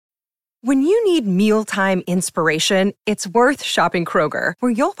When you need mealtime inspiration, it's worth shopping Kroger,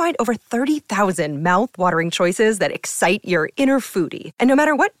 where you'll find over 30,000 mouth-watering choices that excite your inner foodie. And no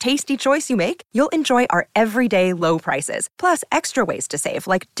matter what tasty choice you make, you'll enjoy our everyday low prices, plus extra ways to save,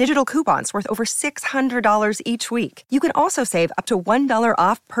 like digital coupons worth over $600 each week. You can also save up to $1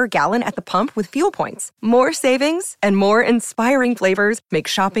 off per gallon at the pump with fuel points. More savings and more inspiring flavors make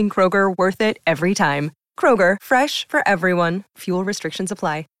shopping Kroger worth it every time. Kroger, fresh for everyone. Fuel restrictions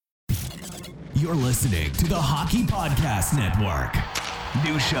apply. You're listening to the Hockey Podcast Network.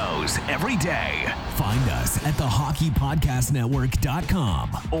 New shows every day. Find us at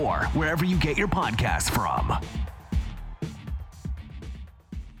thehockeypodcastnetwork.com or wherever you get your podcasts from.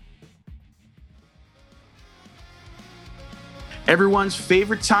 Everyone's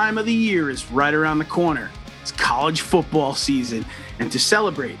favorite time of the year is right around the corner. It's college football season. And to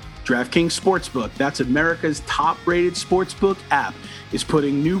celebrate, DraftKings Sportsbook, that's America's top-rated sportsbook app, is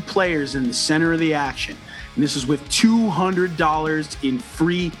putting new players in the center of the action. And this is with $200 in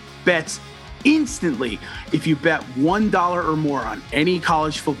free bets instantly if you bet $1 or more on any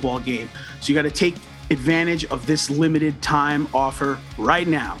college football game. So you got to take advantage of this limited time offer right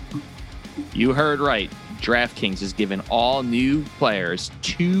now. You heard right. DraftKings is giving all new players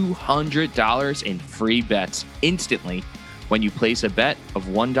 $200 in free bets instantly when you place a bet of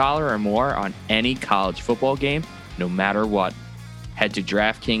 $1 or more on any college football game, no matter what. Head to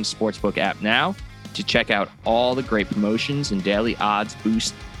DraftKings Sportsbook app now to check out all the great promotions and daily odds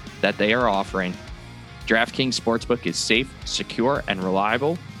boosts that they are offering. DraftKings Sportsbook is safe, secure, and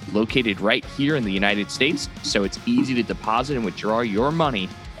reliable, located right here in the United States, so it's easy to deposit and withdraw your money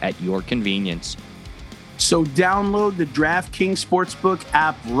at your convenience. So download the DraftKings Sportsbook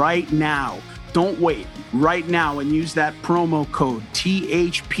app right now. Don't wait. Right now and use that promo code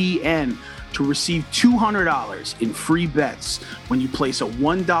THPN to receive $200 in free bets when you place a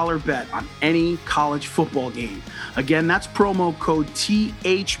 $1 bet on any college football game. Again, that's promo code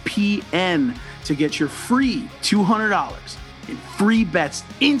THPN to get your free $200 in free bets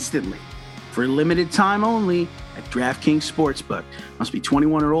instantly for a limited time only at DraftKings Sportsbook. Must be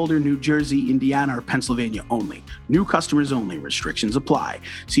 21 or older, New Jersey, Indiana, or Pennsylvania only. New customers only. Restrictions apply.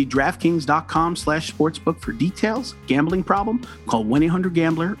 See DraftKings.com/sportsbook for details. Gambling problem? Call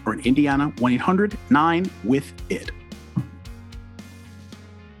 1-800-GAMBLER or in Indiana, 1-800-9-WITH-IT.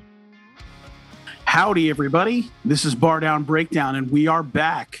 Howdy, everybody. This is Bar Down Breakdown, and we are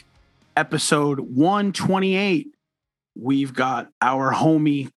back. Episode 128. We've got our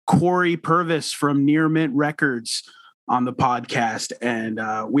homie Corey Purvis from Near Mint Records on the podcast, and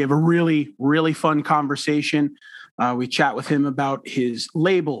we have a really, really fun conversation. We chat with him about his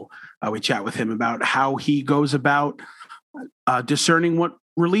label. We chat with him about how he goes about discerning what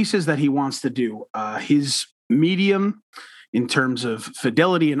releases that he wants to do, his medium in terms of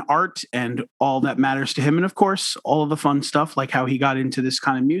fidelity and art and all that matters to him. And of course, all of the fun stuff, like how he got into this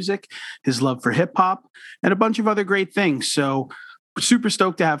kind of music, his love for hip hop, and a bunch of other great things. So super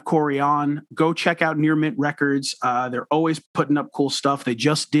stoked to have Corey on. Go check out Near Mint Records. They're always putting up cool stuff. They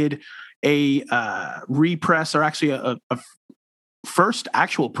just did a repress, or actually a first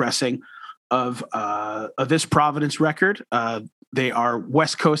actual pressing of this Providence record. They are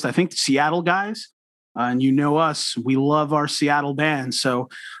West Coast, I think, Seattle guys. And you know us, we love our Seattle band. So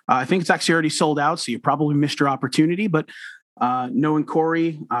I think it's actually already sold out, so you probably missed your opportunity. But knowing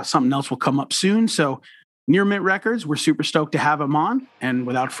Corey, something else will come up soon. So Near Mint Records, we're super stoked to have him on. And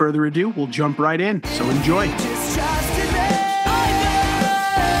without further ado, we'll jump right in. So enjoy.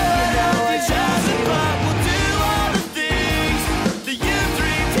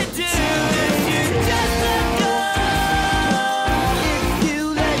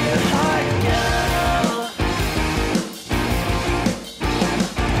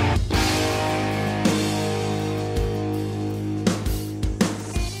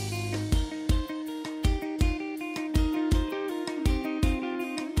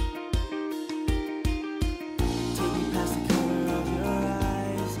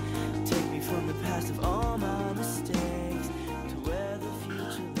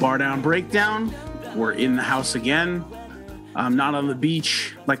 Bar Down Breakdown. We're in the house again. I'm not on the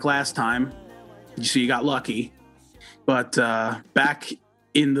beach like last time. So you got lucky. But back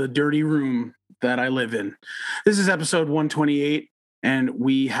in the dirty room that I live in. This is episode 128. And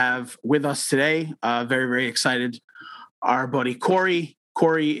we have with us today, very, very excited, our buddy Corey.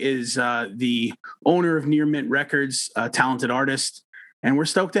 Corey is the owner of Near Mint Records, a talented artist. And we're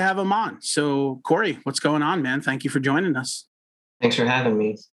stoked to have him on. So Corey, what's going on, man? Thank you for joining us. Thanks for having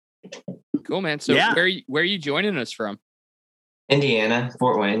me. Cool, man. So Yeah. where are you joining us from? Indiana,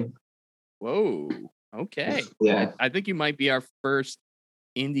 Fort Wayne. Whoa. Okay. Yeah. I think you might be our first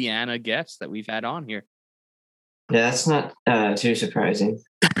Indiana guests that we've had on here. Yeah, that's not too surprising.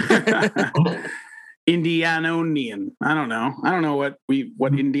 Indianonian. I don't know what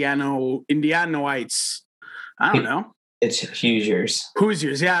Indianoites. I don't know. It's Hoosiers.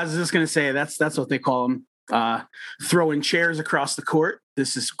 Hoosiers. Yeah, I was just gonna say that's what they call them. Throwing chairs across the court.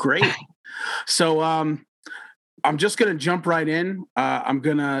 This is great. So I'm just gonna jump right in. I'm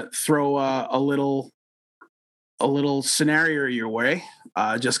gonna throw a little scenario your way,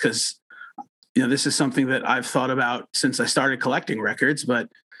 just because this is something that I've thought about since I started collecting records. But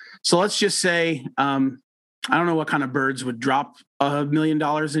so let's just say I don't know what kind of birds would drop $1 million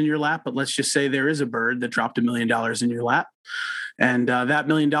in your lap, but let's just say there is a bird that dropped $1 million in your lap, and that $1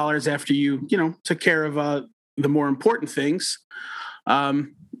 million after you took care of the more important things, a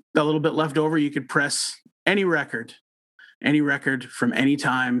little bit left over, you could press any record from any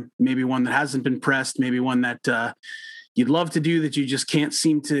time, maybe one that hasn't been pressed, maybe one that you'd love to do that you just can't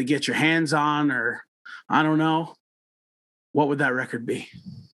seem to get your hands on, or I don't know. What would that record be?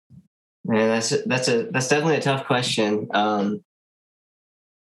 Man, that's definitely a tough question.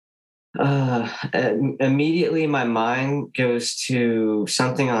 Immediately my mind goes to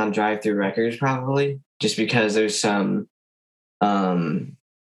something on Drive-Thru Records, probably, just because there's some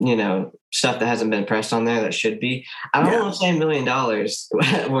stuff that hasn't been pressed on there that should be. I don't want to say $1 million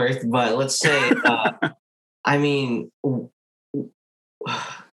worth, but let's say I mean,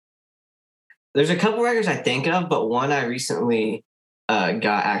 there's a couple records I think of, but one I recently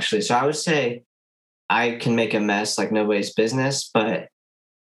got, actually. So I would say I Can Make a Mess Like Nobody's Business, but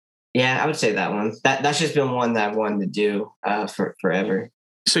yeah, I would say that one. That's just been one that I've wanted to do for forever.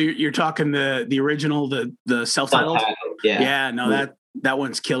 So you're talking the original, the self-titled? Yeah. No, that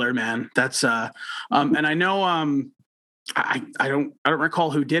one's killer, man. That's and I know I don't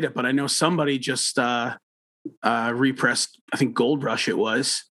recall who did it, but I know somebody just repressed, I think Gold Rush it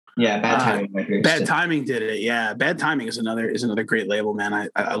was. Yeah, Bad Timing Records. Bad Timing did it. Yeah, Bad Timing is another great label, man.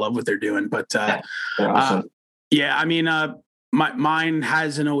 I love what they're doing. But they're awesome. I mean, mine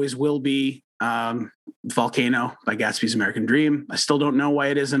has and always will be Volcano by Gatsby's American Dream. I still don't know why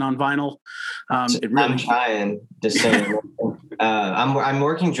it isn't on vinyl. I'm trying to say. I'm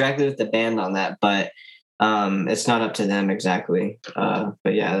working directly with the band on that, but it's not up to them exactly.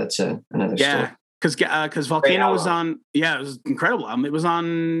 But yeah, that's another story. Because Volcano was on, it was incredible. It was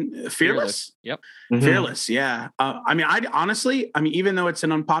on Fearless. Yep. Mm-hmm. Fearless. Yeah. I'd honestly, even though it's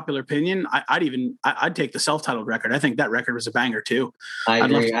an unpopular opinion, I'd take the self-titled record. I think that record was a banger too. I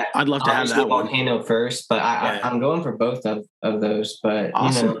agree. I'd love to have that one. Volcano first, but I'm going for both of those. But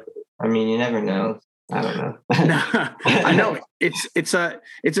awesome. You never know. I don't know. I know it's a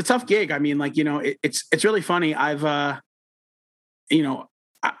tough gig. I mean, it's really funny. I've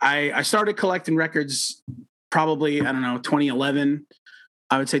I started collecting records probably, 2011,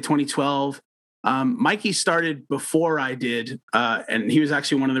 I would say 2012. Mikey started before I did, and he was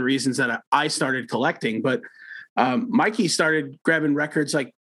actually one of the reasons that I started collecting. But Mikey started grabbing records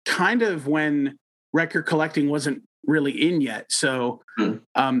kind of when record collecting wasn't really in yet. So,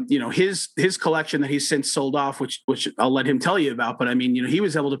 his collection that he's since sold off, which I'll let him tell you about. But he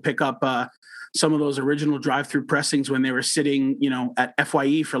was able to pick up some of those original Drive-Thru pressings when they were sitting, at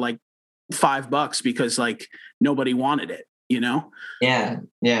FYE for $5 because nobody wanted it, Yeah.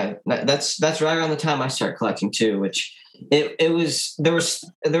 That's right around the time I started collecting too, which there was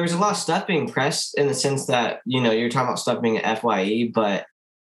a lot of stuff being pressed in the sense that, you're talking about stuff being at FYE, but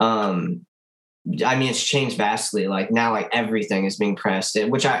it's changed vastly. Now, everything is being pressed,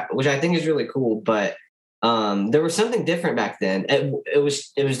 which I think is really cool, but there was something different back then. It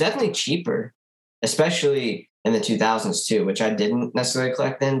was definitely cheaper, especially in the 2000s too, which I didn't necessarily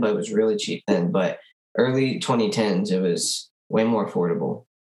collect then, but it was really cheap then. But early 2010s, it was way more affordable.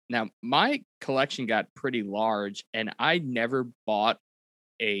 Now, my collection got pretty large, and I never bought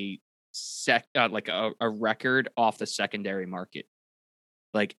a record off the secondary market.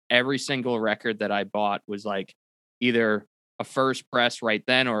 Every single record that I bought was either a first press right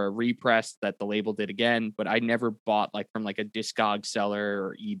then or a repress that the label did again, but I never bought from a Discog seller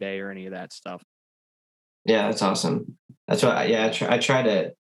or eBay or any of that stuff. Yeah, that's awesome. That's what I try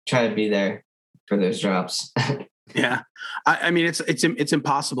to be there for those drops. Yeah. It's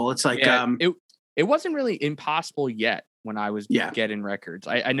impossible. It's it wasn't really impossible yet when I was getting records.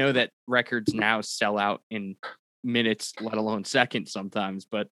 I know that records now sell out in minutes, let alone seconds sometimes,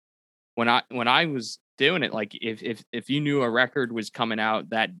 but when I was doing it, if you knew a record was coming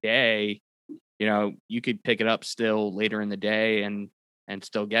out that day, you could pick it up still later in the day and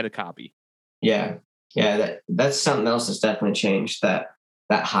still get a copy. Yeah. That's something else that's definitely changed, that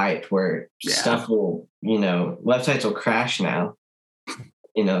hype where stuff will, websites will crash now.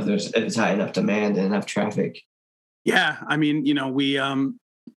 if it's high enough demand and enough traffic. Yeah. I mean, we,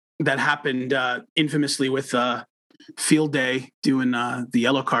 that happened infamously with Field Day doing the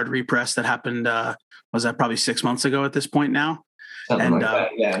yellow card repress that happened. Was that probably 6 months ago at this point now? Something like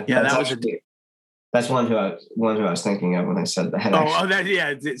that. Yeah. Yeah. That's one who I was thinking of when I said that. Oh, that,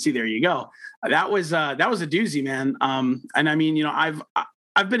 yeah. See, there you go. That was a doozy, man. And I mean, I've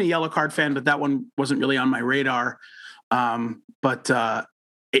been a yellow card fan, but that one wasn't really on my radar. But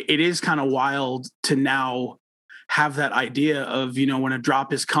it is kind of wild to now have that idea of, when a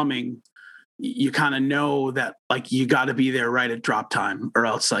drop is coming, you kind of know that like you got to be there right at drop time, or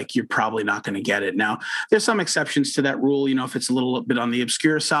else like you're probably not going to get it. Now, there's some exceptions to that rule, if it's a little bit on the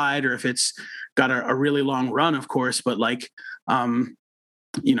obscure side, or if it's got a really long run, of course. But like, Enjoy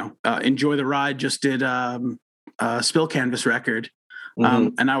the Ride just did Spill Canvas record,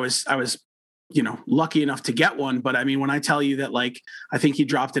 and I was lucky enough to get one. But I mean, when I tell you that, like, I think he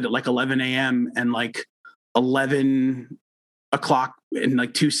dropped it at like 11 a.m. and like 11 o'clock in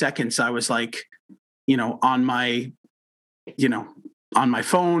like 2 seconds, I was like, on my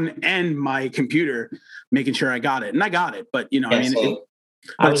phone and my computer, making sure I got it, and I got it. But it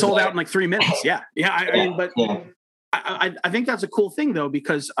sold out in like 3 minutes. Yeah. I think that's a cool thing though,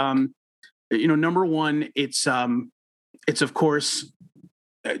 because number one, it's of course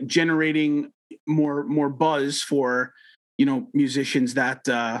generating more buzz for musicians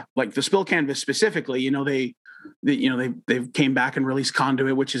that like the Spill Canvas specifically. They came back and released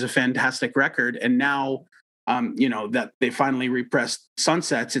Conduit, which is a fantastic record, and now that they finally repressed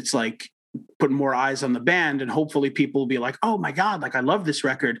Sunsets, it's like putting more eyes on the band, and hopefully people will be like, oh my God, like I love this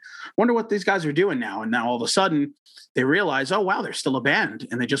record, wonder what these guys are doing now. And now all of a sudden they realize, oh wow, they're still a band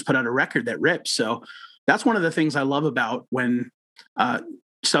and they just put out a record that rips. So that's one of the things I love about when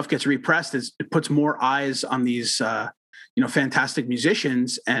stuff gets repressed, is it puts more eyes on these fantastic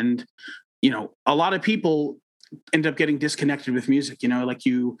musicians. And a lot of people end up getting disconnected with music, like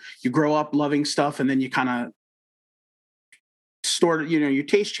you grow up loving stuff, and then you kind of your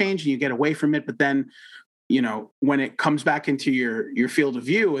taste change and you get away from it. But then, when it comes back into your field of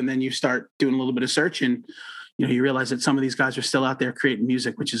view, and then you start doing a little bit of searching, you realize that some of these guys are still out there creating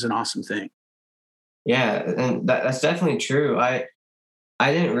music, which is an awesome thing. Yeah. And that's definitely true. I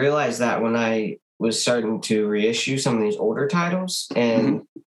didn't realize that when I was starting to reissue some of these older titles, and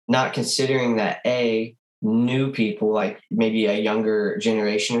not considering that new people, like maybe a younger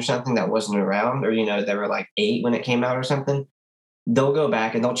generation or something that wasn't around, or, they were like 8 when it came out or something, they'll go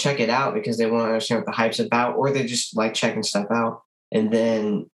back and they'll check it out because they want to understand what the hype's about, or they just like checking stuff out. And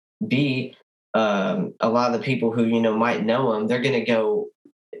then a lot of the people who, might know them, they're going to go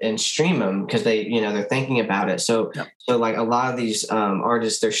and stream them because they, they're thinking about it. So like a lot of these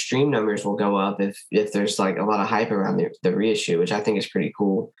artists, their stream numbers will go up if there's like a lot of hype around the reissue, which I think is pretty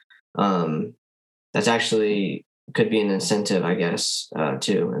cool. That's actually could be an incentive, I guess,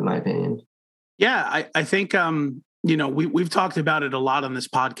 too, in my opinion. Yeah, I think, we've talked about it a lot on this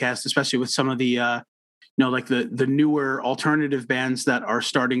podcast, especially with some of the, like the newer alternative bands that are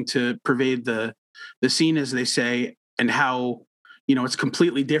starting to pervade the scene, as they say, and how, it's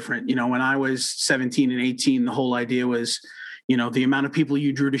completely different. When I was 17 and 18, the whole idea was, the amount of people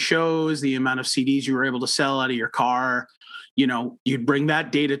you drew to shows, the amount of CDs you were able to sell out of your car, you'd bring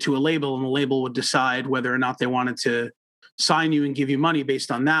that data to a label, and the label would decide whether or not they wanted to sign you and give you money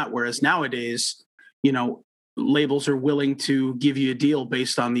based on that. Whereas nowadays, labels are willing to give you a deal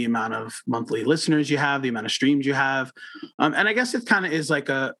based on the amount of monthly listeners you have, the amount of streams you have. And I guess it kind of is like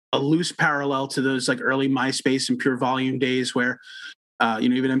a loose parallel to those like early MySpace and Pure Volume days where,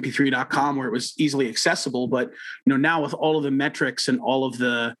 even mp3.com, where it was easily accessible. But, now with all of the metrics and all of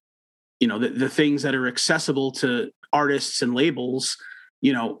the, the things that are accessible to artists and labels,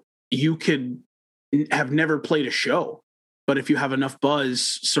 you could have never played a show, but if you have enough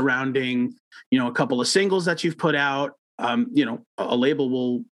buzz surrounding, a couple of singles that you've put out, a label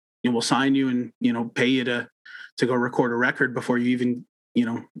will sign you and, pay you to go record a record before you even,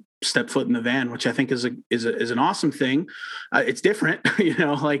 step foot in the van, which I think is an awesome thing. It's different,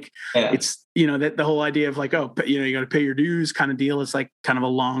 it's, that the whole idea of like, oh, you got to pay your dues kind of deal is like kind of a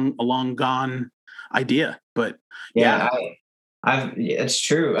long gone idea. But yeah. It's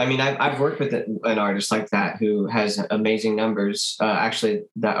true. I mean, I've worked with an artist like that who has amazing numbers. Actually,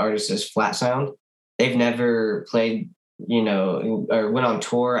 that artist is Flat Sound. They've never played, or went on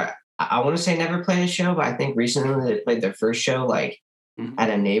tour. I want to say never played a show, but I think recently they played their first show, like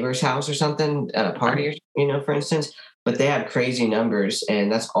at a neighbor's house or something, at a party, for instance. But they have crazy numbers,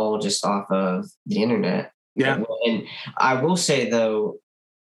 and that's all just off of the internet. Yeah. And I will say though,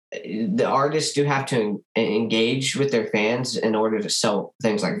 the artists do have to engage with their fans in order to sell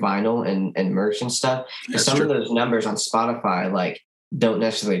things like vinyl and merch and stuff. Because some of those numbers on Spotify, like, don't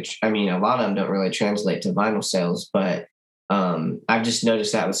necessarily, I mean, a lot of them don't really translate to vinyl sales, but I've just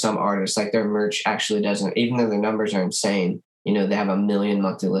noticed that with some artists, like their merch actually doesn't, even though their numbers are insane, you know, they have 1 million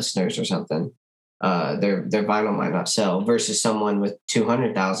monthly listeners or something. Their vinyl might not sell versus someone with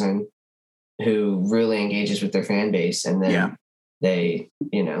 200,000 who really engages with their fan base, and then they,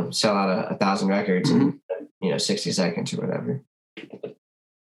 you know, sell out 1,000 records in, you know, 60 seconds or whatever.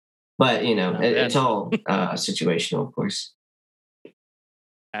 But, you know, it's all situational, of course.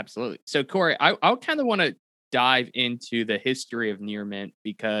 Absolutely. So, Corey, I kind of want to dive into the history of Near Mint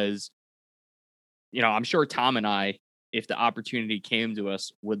because, you know, I'm sure Tom and I, if the opportunity came to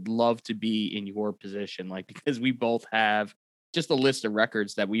us, would love to be in your position, like, because we both have just a list of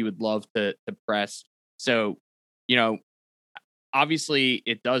records that we would love to press. So, you know, obviously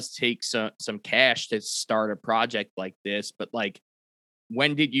it does take some cash to start a project like this, but like,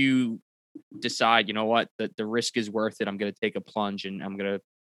 when did you decide, you know what, the risk is worth it? I'm going to take a plunge and I'm going to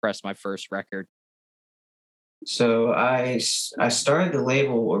press my first record. So I started the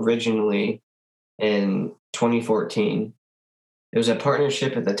label originally in 2014. It was a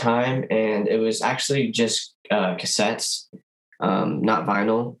partnership at the time, and it was actually just cassettes, not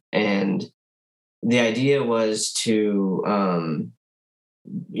vinyl. And the idea was to,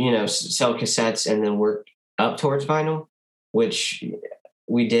 you know, sell cassettes and then work up towards vinyl, which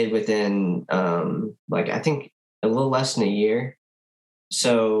we did within, like, I think a little less than a year.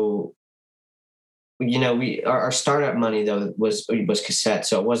 So, you know, our startup money though was cassette,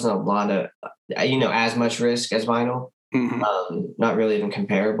 so it wasn't a lot of, you know, as much risk as vinyl. Not really even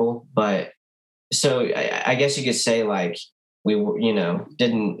comparable, but so I guess you could say like we, you know,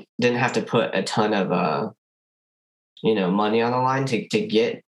 didn't have to put a ton of you know, money on the line to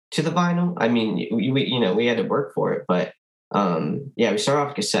get to the vinyl. I mean, we you know, we had to work for it, but yeah, we started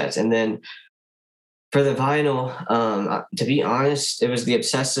off cassettes, and then for the vinyl, to be honest, it was the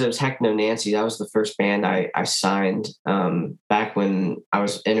Obsessives, Heck No Nancy. That was the first band I signed back when I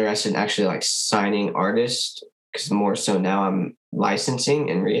was interested in actually like signing artists, because more so now I'm licensing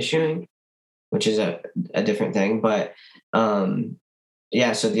and reissuing, which is a different thing. But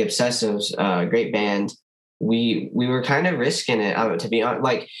yeah, so the Obsessives, great band. We were kind of risking it, to be honest.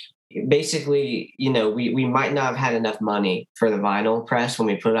 Like, basically, you know, we might not have had enough money for the vinyl press when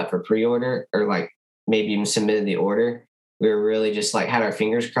we put it up for pre-order, or like maybe even submitted the order. We were really just like had our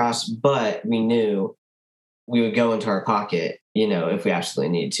fingers crossed, but we knew we would go into our pocket, you know, if we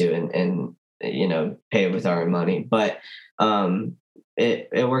absolutely need to, and you know, pay with our own money. But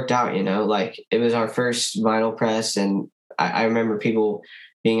it worked out, you know, like it was our first vinyl press, and I remember people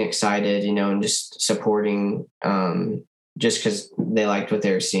being excited, you know, and just supporting just because they liked what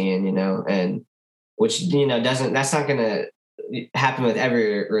they were seeing, you know, and which, you know, that's not going to happen with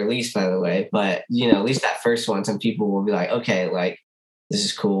every release, by the way, but, you know, at least that first one, some people will be like, okay, like this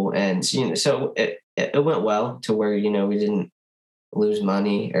is cool. And, you know, so it went well to where, you know, we didn't lose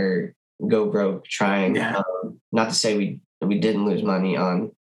money or go broke trying. Not to say we didn't lose money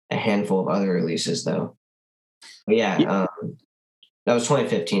on a handful of other releases though. But yeah. That was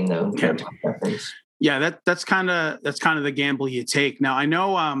 2015 though. Yeah, that's kind of the gamble you take. Now I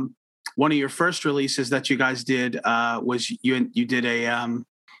know one of your first releases that you guys did was you did a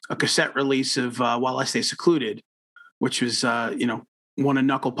cassette release of While I Stay Secluded, which was you know, one of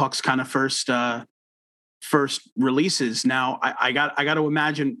Knuckle Puck's kind of first releases. Now I got to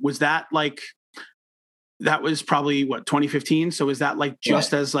imagine, was that like, that was probably what, 2015? So is that like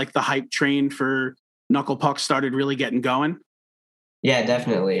just as like the hype train for Knuckle Puck started really getting going? Yeah,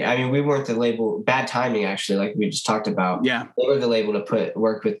 definitely. I mean, we weren't the label. Bad timing, actually, like we just talked about. Yeah, they were the label to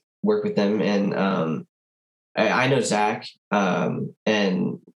work with them, and I know Zach,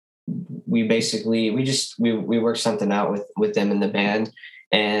 and we basically we worked something out with them in the band,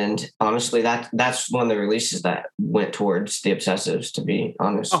 and honestly, that's one of the releases that went towards the Obsessives, to be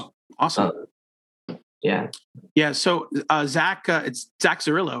honest. Oh, awesome. Yeah. So Zach, it's Zach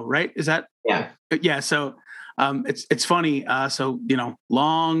Cirillo, right? Is that? Yeah. So. It's funny. So, you know,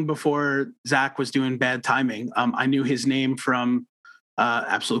 long before Zach was doing Bad Timing, I knew his name from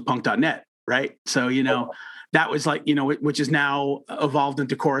AbsolutePunk.net, right? So, you know, that was like, you know, which is now evolved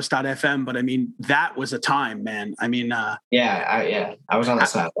into Chorus.fm. But I mean, that was a time, man. I mean, I was on that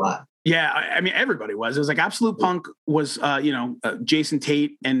side a lot. Yeah, I mean, everybody was. It was like Absolute Punk was, you know, Jason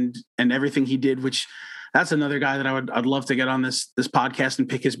Tate and everything he did, which that's another guy that I'd love to get on this podcast and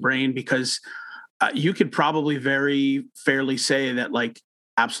pick his brain, because you could probably very fairly say that like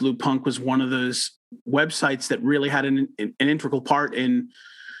Absolute Punk was one of those websites that really had an integral part in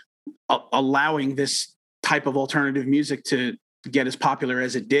allowing this type of alternative music to get as popular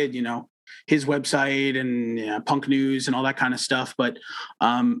as it did, his website and Punk News and all that kind of stuff. But,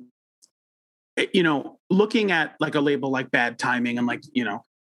 looking at like a label like Bad Timing and like,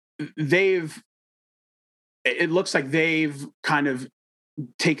 it looks like they've kind of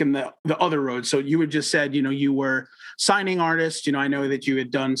taken the other road. So you had just said, you were signing artists. I know that you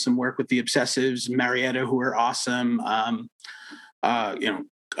had done some work with the Obsessives, Marietta, who are awesome.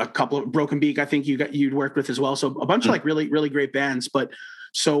 A couple of Broken Beak, I think you'd worked with as well. So a bunch of like really, really great bands. But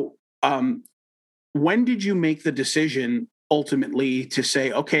so when did you make the decision ultimately to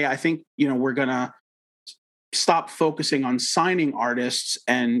say, okay, I think, we're going to stop focusing on signing artists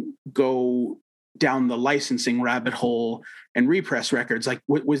and go down the licensing rabbit hole and repress records? Like,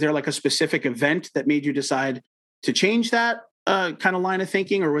 was there like a specific event that made you decide to change that kind of line of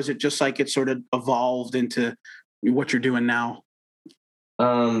thinking? Or was it just like it sort of evolved into what you're doing now?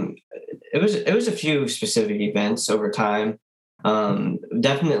 It was a few specific events over time.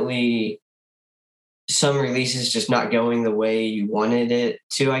 Definitely some releases just not going the way you wanted it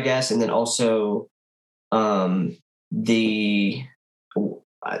to, I guess. And then also, the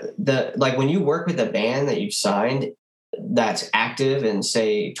like when you work with a band that you've signed that's active and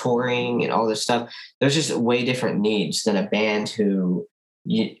say touring and all this stuff, there's just way different needs than a band who,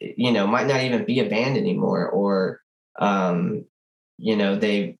 might not even be a band anymore, or,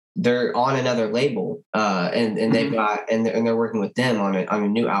 they're on another label, and they've got, and they're working with them on a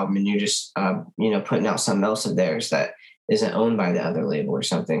new album, and you're just, putting out something else of theirs that isn't owned by the other label or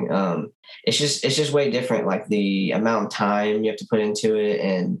something. It's just way different. Like the amount of time you have to put into it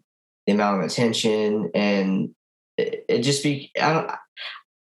and the amount of attention, and it just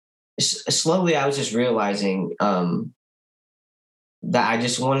slowly I was just realizing, that I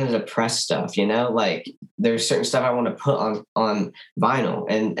just wanted to press stuff, like there's certain stuff I want to put on vinyl.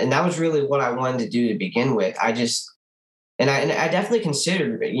 And that was really what I wanted to do to begin with. I definitely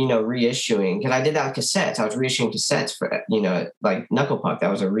considered, reissuing, because I did that with cassettes. I was reissuing cassettes for, like Knuckle Puck.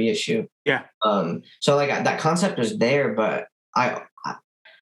 That was a reissue. Yeah. So like that concept was there, but I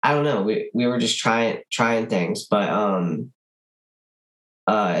don't know. We were just trying things. But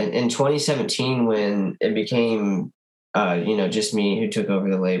in 2017, when it became, just me who took over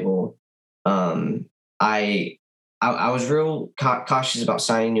the label, I was real cautious about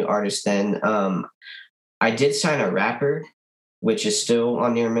signing new artists then. I did sign a rapper, which is still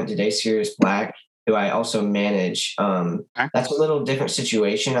on Near Mint today, Sirius Black, who I also manage. That's a little different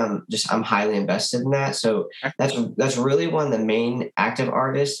situation. I'm highly invested in that. So that's really one of the main active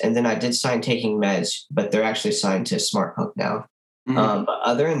artists. And then I did sign Taking Meds, but they're actually signed to Smart Hook now. But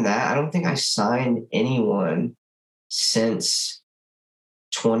other than that, I don't think I signed anyone since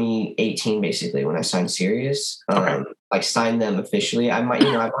 2018, basically, when I signed Sirius. Like signed them officially. I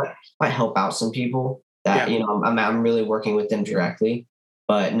might help out some people that, I'm really working with them directly,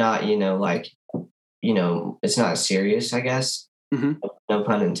 but not, it's not serious, I guess. No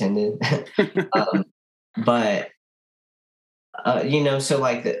pun intended. But, so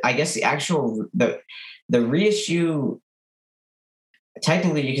like, I guess the reissue,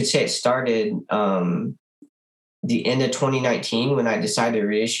 technically you could say it started, the end of 2019, when I decided to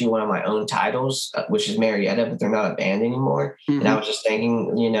reissue one of my own titles, which is Marietta, but they're not a band anymore. And I was just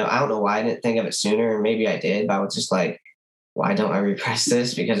thinking, I don't know why I didn't think of it sooner. Maybe I did, but I was just like, why don't I repress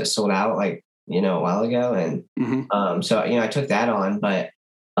this? Because it sold out like, a while ago. And so, I took that on. But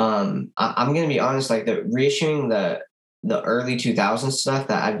I'm going to be honest, like the reissuing the early 2000s stuff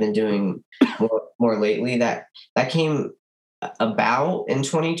that I've been doing more lately, that came about in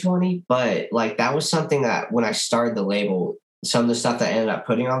 2020, but like that was something that when I started the label, some of the stuff that I ended up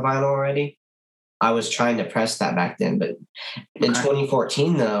putting on vinyl already, I was trying to press that back then. But in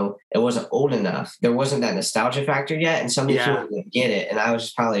 2014, though, it wasn't old enough. There wasn't that nostalgia factor yet, and some people didn't get it. And I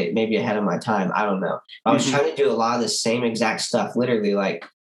was probably maybe ahead of my time. I don't know. I was trying to do a lot of the same exact stuff. Literally, like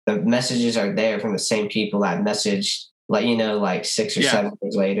the messages are there from the same people that messaged, like like 6 or 7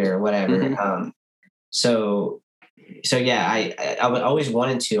 years later or whatever. So yeah, I would always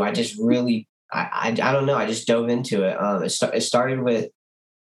wanted to. I just really, I don't know. I just dove into it. It started with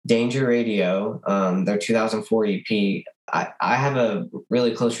Danger Radio, their 2004 EP. I have a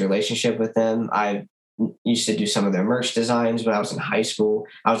really close relationship with them. I used to do some of their merch designs when I was in high school.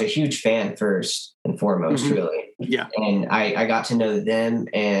 I was a huge fan first and foremost, really. Yeah. And I got to know them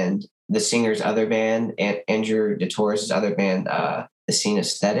and the singer's other band, and Andrew DeTorres' other band, The Scene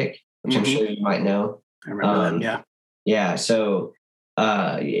Aesthetic, which I'm sure you might know. I remember them. Yeah. Yeah. So,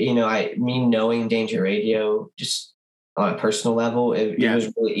 me knowing Danger Radio just on a personal level, it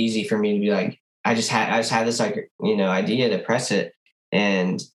was really easy for me to be like, I just had this like, idea to press it.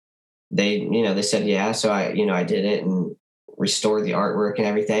 And they said, yeah. So I did it and restored the artwork and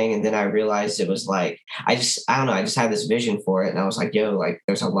everything. And then I realized it was like, I don't know. I just had this vision for it. And I was like, yo, like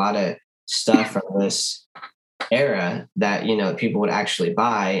there's a lot of stuff from this era that, people would actually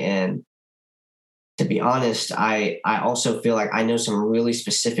buy. And to be honest, I also feel like I know some really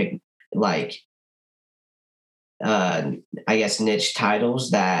specific, like, I guess niche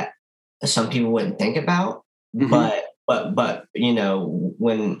titles that some people wouldn't think about, but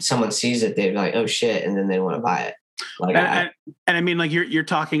when someone sees it, they're like, oh shit. And then they want to buy it. Like, and I mean, like you're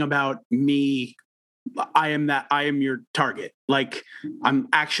talking about me. I am your target. Like I'm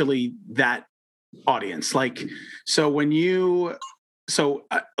actually that audience. Like, so when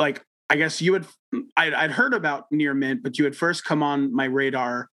like, I guess I'd heard about Near Mint, but you had first come on my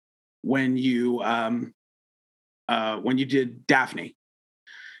radar when you did Daphne.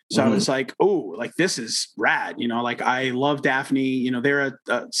 So I was like, oh, like this is rad. Like I love Daphne, they're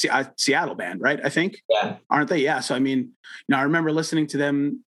a Seattle band, right? I think. Yeah. Aren't they? Yeah. So, I mean, I remember listening to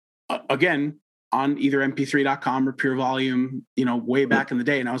them again on either mp3.com or Pure Volume, way back in the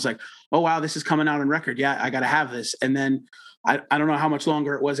day. And I was like, oh, wow, this is coming out on record. Yeah, I got to have this. And then I don't know how much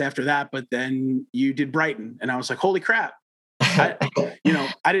longer it was after that, but then you did Brighton. And I was like, holy crap. I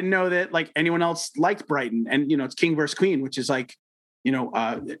didn't know that like anyone else liked Brighton. And, it's King vs. Queen, which is like,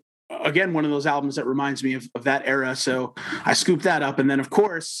 again, one of those albums that reminds me of that era. So I scooped that up. And then of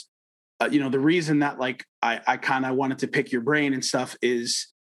course, the reason that like, I kind of wanted to pick your brain and stuff is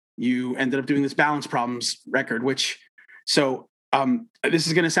you ended up doing this Balance Problems record, which, so this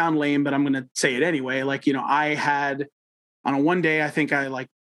is going to sound lame, but I'm going to say it anyway. Like, I had on a one day, I think I like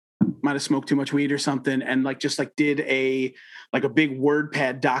might've smoked too much weed or something. And like, just like did a big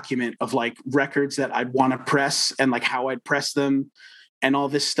WordPad document of like records that I'd want to press and like how I'd press them and all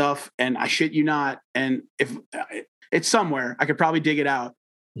this stuff. And I shit you not. And if it's somewhere, I could probably dig it out,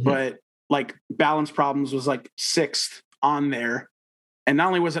 but like Balance Problems was like 6th on there. And not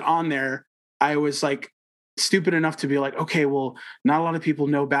only was it on there, I was like stupid enough to be like, okay, well, not a lot of people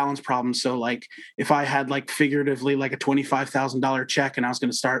know Balance Problems. So like if I had like figuratively like a $25,000 check and I was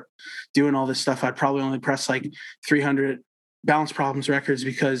going to start doing all this stuff, I'd probably only press like 300 Balance Problems records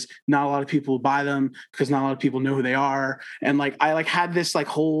because not a lot of people buy them because not a lot of people know who they are. And like, I like had this like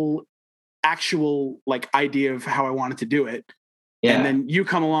whole actual like idea of how I wanted to do it. Yeah. And then you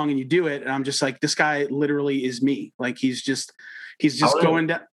come along and you do it. And I'm just like, this guy literally is me. Like, he's just going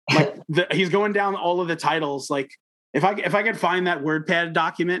down, like he's going down all of the titles. Like if I could find that WordPad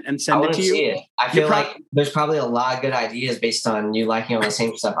document and send it to you, I feel like there's probably a lot of good ideas based on you liking all the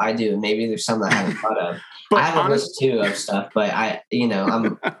same stuff I do. And maybe there's some that I haven't thought of. I have a list too of stuff, but I'm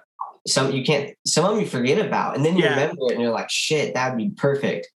some of them you forget about, and then you remember it, and you're like, "Shit, that'd be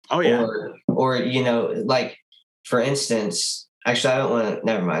perfect." Oh yeah. Or like for instance, actually, I don't want to.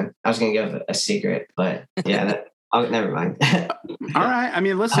 Never mind. I was going to give a secret, but yeah, never mind. All right. I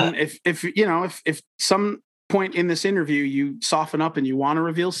mean, listen, if some point in this interview you soften up and you want to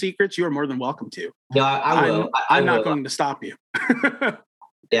reveal secrets, you are more than welcome to. No, I will. I'm not going to stop you.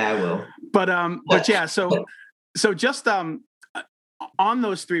 Yeah, I will. But yeah, so just on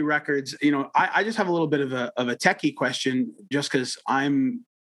those 3 records, I just have a little bit of a techie question, just because I'm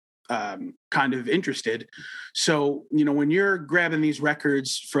kind of interested. So, when you're grabbing these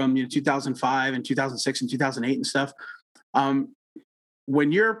records from 2005 and 2006 and 2008 and stuff,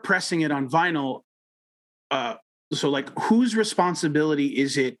 when you're pressing it on vinyl, so like whose responsibility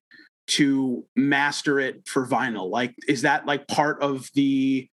is it to master it for vinyl? Like, is that like part of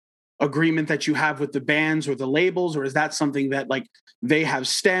the agreement that you have with the bands or the labels, or is that something that like they have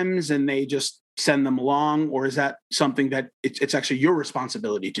stems and they just send them along, or is that something that it's actually your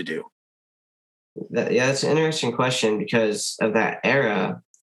responsibility to do? That's an interesting question because of that era.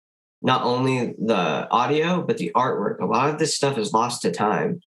 Not only the audio, but the artwork. A lot of this stuff is lost to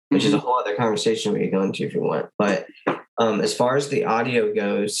time, which is a whole other conversation we could go into if you want. But as far as the audio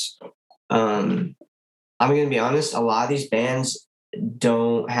goes, I'm going to be honest, a lot of these bands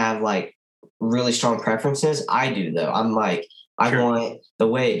don't have like really strong preferences. I do though. I'm like, I want the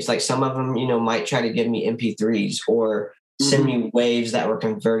waves. Like some of them, might try to give me MP3s or send me waves that were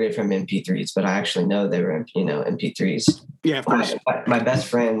converted from MP3s, but I actually know they were, MP3s. Yeah, of course. My best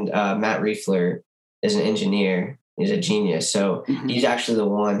friend, Matt Riefler, is an engineer. He's a genius. So he's actually the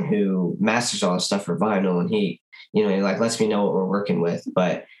one who masters all the stuff for vinyl, and he like lets me know what we're working with.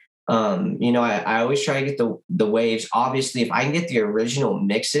 But I always try to get the waves. Obviously, if I can get the original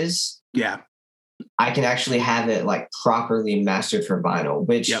mixes, I can actually have it like properly mastered for vinyl,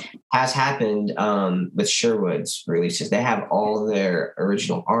 which has happened with Sherwood's releases. They have all their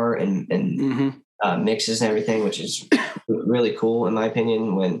original art and mixes and everything, which is really cool in my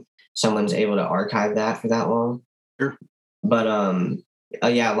opinion. When someone's able to archive that for that long. Sure. But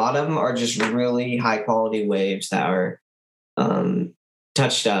yeah, a lot of them are just really high quality waves that are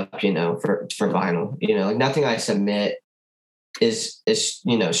touched up, you know, for vinyl. You know, like nothing I submit is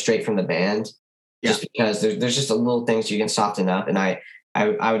you know, straight from the band. Yeah. Just because there's just a little things you can soften up, and I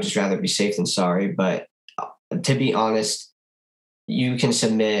would just rather be safe than sorry. But to be honest, you can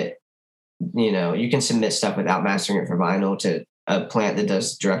submit stuff without mastering it for vinyl to a plant that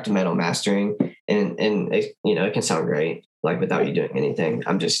does direct to metal mastering, and it, you know, it can sound great like without you doing anything.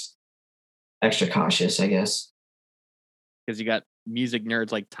 I'm just extra cautious, I guess, because you got music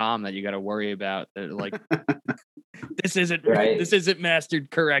nerds like Tom that you got to worry about. They're like, this isn't right. This isn't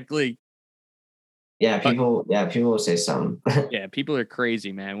mastered correctly. Yeah, people will say something. Yeah, people are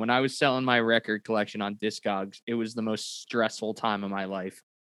crazy, man. When I was selling my record collection on Discogs, it was the most stressful time of my life.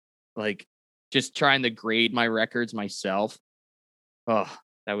 Like, just trying to grade my records myself. Oh,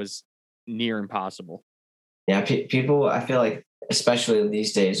 that was near impossible. Yeah, people, I feel like, especially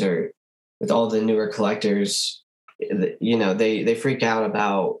these days, are with all the newer collectors, you know, they freak out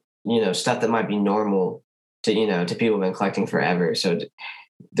about, you know, stuff that might be normal to, you know, to people who've been collecting forever. So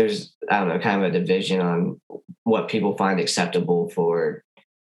there's, I don't know, kind of a division on what people find acceptable for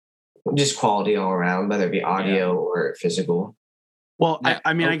just quality all around, whether it be audio or physical. Well, yeah.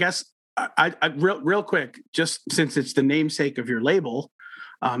 I mean, I guess I real quick, just since it's the namesake of your label,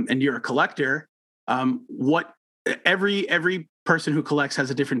 and you're a collector, what every person who collects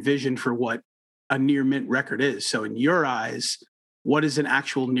has a different vision for what a near mint record is. So in your eyes, what is an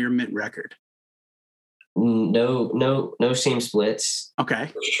actual near mint record? No seam splits. Okay.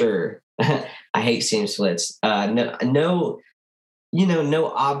 For sure. I hate seam splits. No, you know, no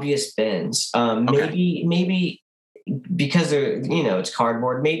obvious bends. Okay. Maybe because they're, you know, it's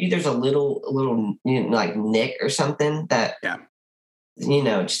cardboard. Maybe there's a little, you know, like nick or something that, you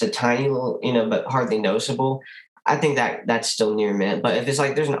know, just a tiny little, you know, but hardly noticeable. I think that's still near mint. But if it's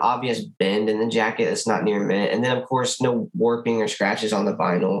like there's an obvious bend in the jacket, it's not near mint. And then of course, no warping or scratches on the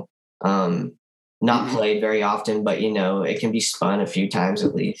vinyl. Not played very often, but you know, it can be spun a few times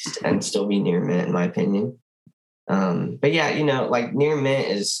at least and still be near mint, in my opinion. But yeah, you know, like near mint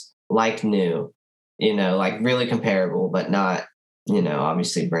is like new, you know, like really comparable, but not, you know,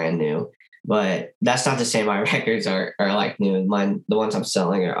 obviously brand new. But that's not to say my records are like new. Mine, the ones I'm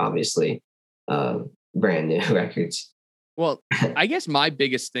selling, are obviously brand new records. Well, I guess my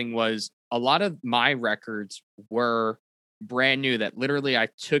biggest thing was a lot of my records were brand new that literally I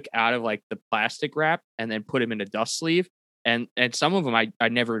took out of like the plastic wrap and then put them in a dust sleeve. And some of them I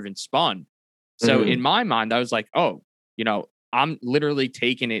never even spun. So in my mind, I was like, oh, you know, I'm literally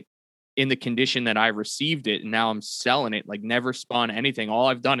taking it in the condition that I received it. And now I'm selling it, like never spun anything. All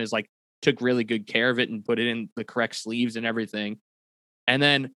I've done is like took really good care of it and put it in the correct sleeves and everything. And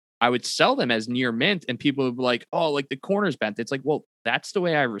then I would sell them as near mint and people would be like, oh, like the corner's bent. It's like, well, that's the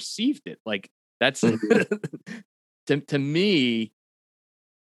way I received it. Like that's to me,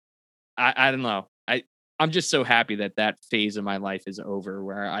 I don't know. I'm just so happy that phase of my life is over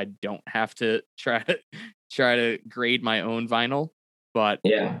where I don't have to try to grade my own vinyl. But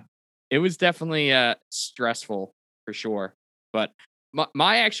yeah, it was definitely stressful for sure. But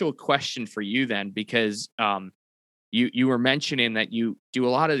my actual question for you then, because you were mentioning that you do a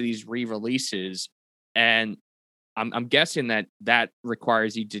lot of these re-releases, and I'm guessing that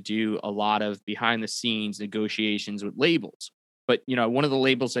requires you to do a lot of behind the scenes negotiations with labels. But, you know, one of the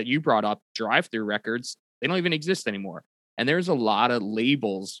labels that you brought up, Drive-Thru Records, they don't even exist anymore. And there's a lot of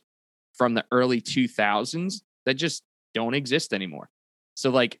labels from the early 2000s that just don't exist anymore. So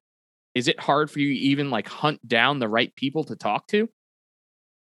like, is it hard for you to even like hunt down the right people to talk to?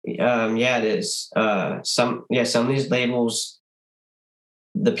 Yeah, it is. Some of these labels,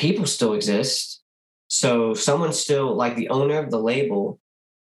 the people still exist. So someone still, like the owner of the label,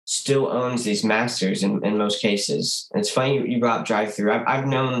 still owns these masters in most cases. And it's funny you brought up Drive-Thru. I've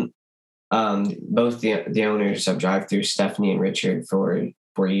known both the owners of Drive-Thru, Stephanie and Richard,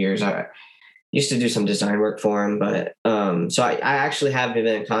 for years. I used to do some design work for them, but so I actually have been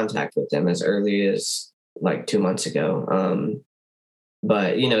in contact with them as early as like 2 months ago.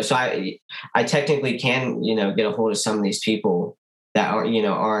 But you know, so I technically can, you know, get a hold of some of these people that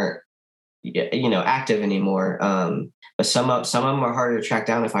aren't active anymore. But some of them are harder to track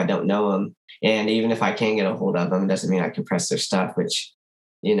down if I don't know them, and even if I can get a hold of them, doesn't mean I can press their stuff, which,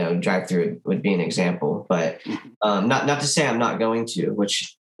 you know, Drive-Thru would be an example. But not to say I'm not going to,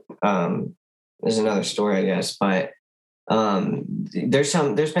 which is another story, I guess. But there's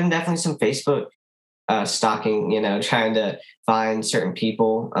been definitely some Facebook stalking, you know, trying to find certain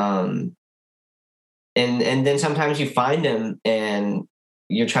people, and then sometimes you find them and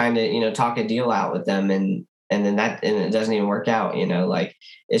you're trying to, talk a deal out with them, and then it doesn't even work out, like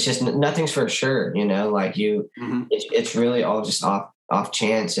it's just nothing's for sure, like it's really all just off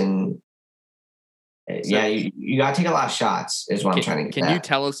chance. And yeah, you got to take a lot of shots is what I'm trying to get Can at. you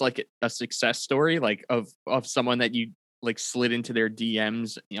tell us like a success story, like of someone that you like slid into their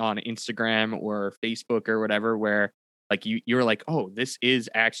DMs on Instagram or Facebook or whatever, where like you were like, oh, this is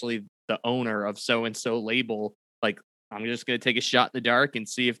actually the owner of so-and-so label. Like, I'm just going to take a shot in the dark and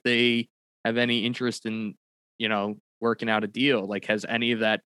see if they have any interest in, working out a deal. Like, has any of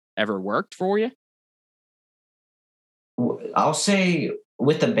that ever worked for you? I'll say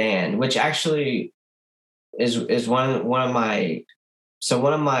with the band, which actually is one of my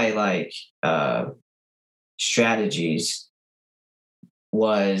like strategies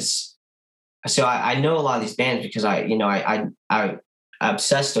was, so I know a lot of these bands because I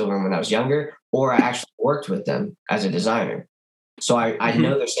obsessed over them when I was younger, or I actually worked with them as a designer. So I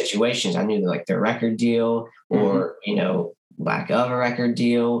know their situations. I knew like their record deal or, lack of a record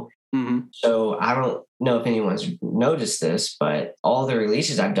deal. So I don't know if anyone's noticed this, but all the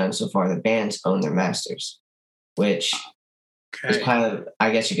releases I've done so far, the bands own their masters, which is kind of,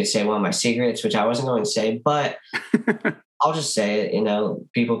 I guess you could say, one of my secrets, which I wasn't going to say, but I'll just say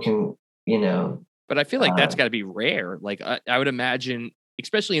it, people can, But I feel like that's got to be rare. Like I would imagine,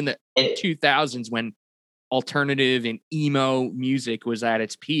 especially in the 2000s when alternative and emo music was at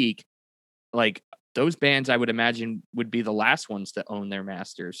its peak, like those bands I would imagine would be the last ones to own their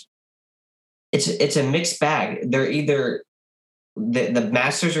masters. It's a mixed bag. They're either the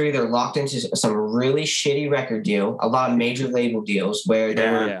masters are either locked into some really shitty record deal, a lot of major label deals where they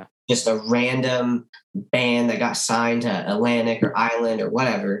were just a random band that got signed to Atlantic or Island or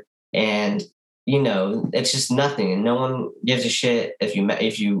whatever, and it's just nothing, and no one gives a shit if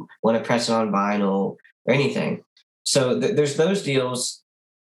you want to press it on vinyl or anything. So there's those deals,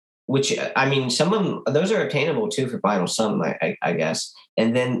 which I mean, some of them, those are attainable too for vinyl, some I guess.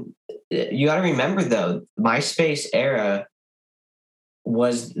 And then you got to remember though, MySpace era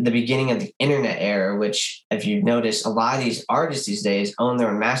was the beginning of the internet era, which if you notice, a lot of these artists these days own their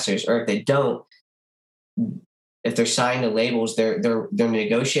own masters, or if they don't, if they're signed to labels, they're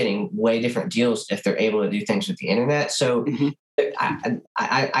negotiating way different deals if they're able to do things with the internet. So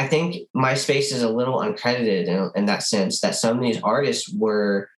I think MySpace is a little uncredited in that sense, that some of these artists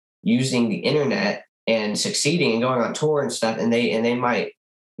were using the internet and succeeding and going on tour and stuff, and they might,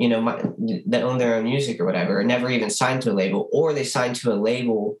 they own their own music or whatever, and never even signed to a label, or they signed to a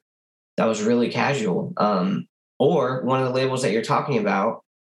label that was really casual, or one of the labels that you're talking about,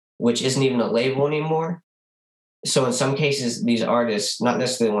 which isn't even a label anymore. So in some cases, these artists, not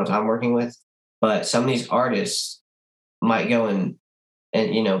necessarily the ones I'm working with, but some of these artists might go and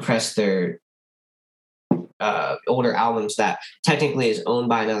press their older albums that technically is owned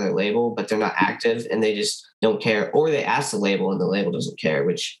by another label, but they're not active and they just don't care, or they ask the label and the label doesn't care,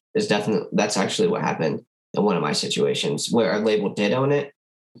 which is that's actually what happened in one of my situations where our label did own it,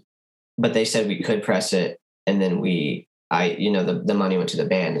 but they said we could press it, and then the money went to the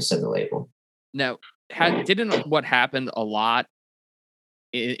band instead of the label. Now, didn't what happened a lot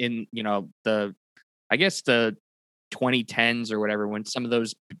in the 2010s or whatever, when some of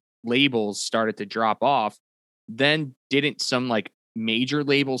those labels started to drop off, then didn't some like major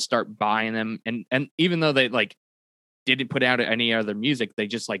labels start buying them, and even though they like didn't put out any other music, they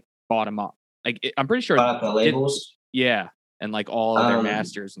just like bought them up. Like I'm pretty sure the labels, and like all of their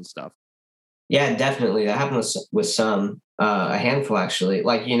masters and stuff. Yeah, definitely. That happened with some, a handful actually.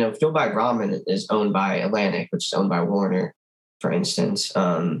 Like, Fueled by Ramen is owned by Atlantic, which is owned by Warner, for instance.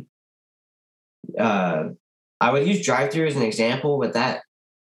 I would use Drive-Thru as an example, but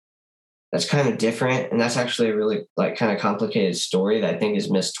that's kind of different. And that's actually a really like kind of complicated story that I think is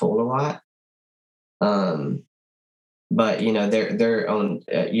mistold a lot. But their own,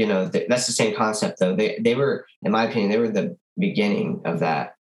 that's the same concept though. They were, in my opinion, they were the beginning of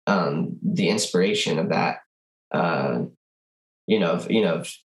that. The inspiration of that, of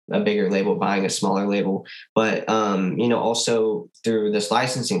a bigger label buying a smaller label. But, also through this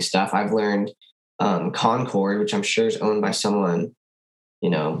licensing stuff, I've learned Concord, which I'm sure is owned by someone,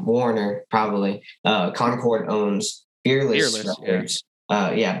 Warner, probably. Concord owns Fearless Records.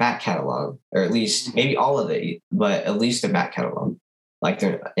 Back catalog, or at least maybe all of it, but at least their back catalog, like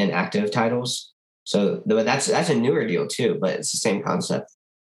their inactive titles. So that's a newer deal too, but it's the same concept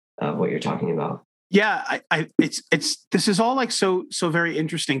of what you're talking about. Yeah, this is all like so very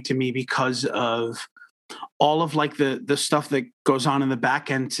interesting to me because of all of like the stuff that goes on in the back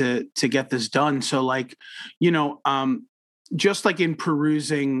end to get this done. So like, just like in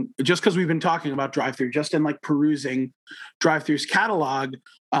perusing, just because we've been talking about Drive-Thru, just in like perusing Drive-Thru's catalog.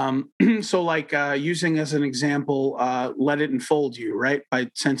 So like using as an example, Let It Enfold You, right, by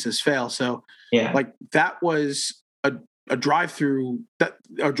Senses Fail. So Yeah. like that was a Drive-Thru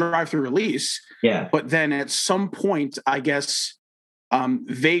release. Yeah. But then at some point, I guess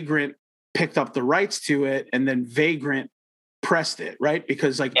Vagrant picked up the rights to it, and then Vagrant pressed it, right?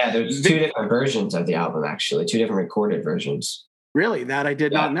 Because like there's two different versions of the album, actually, two different recorded versions. Really, that I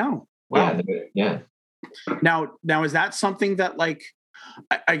did not know. Wow. Yeah. Now is that something that like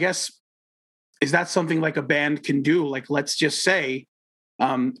I guess is that something like a band can do? Like, let's just say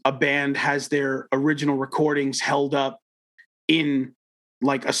a band has their original recordings held up in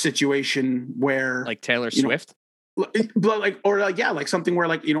like a situation where like Taylor Swift, like something where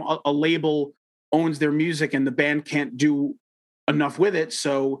like, a label owns their music and the band can't do enough with it,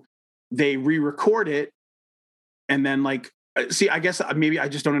 so they re-record it, and then like I guess maybe I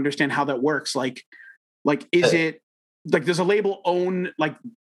just don't understand how that works. Like is it like, does a label own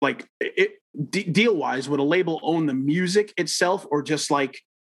deal wise, would a label own the music itself, or just like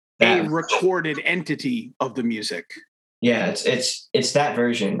a recorded entity of the music? Yeah, it's that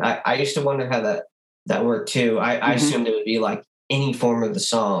version. I used to wonder how that worked too. I assumed it would be like any form of the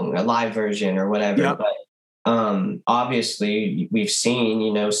song, a live version or whatever. Yep. But obviously we've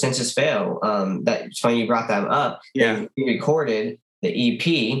seen, Senses Fail. That's funny you brought that up. Yeah. They recorded the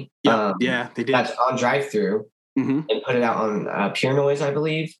EP. Yeah, they did. That's on Drive-Thru and put it out on Pure Noise, I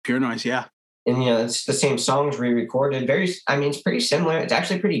believe. Pure Noise, yeah. And it's the same songs re-recorded. It's pretty similar. It's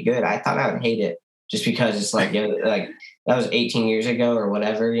actually pretty good. I thought I would hate it just because it's like, like that was 18 years ago or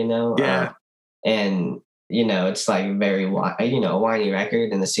whatever, Yeah. And it's like very, a whiny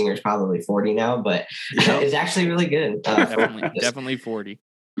record, and the singer's probably 40 now, but it's actually really good. Definitely 40.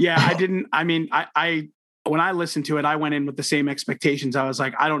 Yeah, I when I listened to it, I went in with the same expectations. I was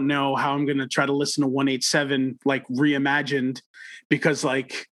like, I don't know how I'm going to try to listen to 187 like reimagined, because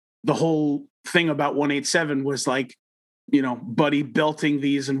like the whole thing about 187 was like, Buddy belting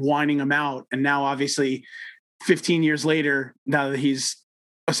these and whining them out. And now obviously 15 years later, now that he's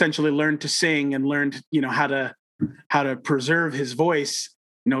essentially learned to sing and learned, how to preserve his voice,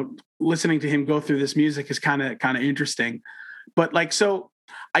 listening to him go through this music is kind of interesting. But like, so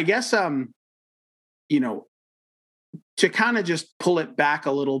I guess, to kind of just pull it back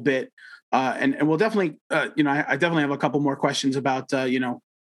a little bit, and we'll definitely, I definitely have a couple more questions about,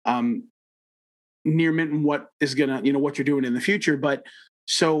 Near Mint and what is gonna, what you're doing in the future. But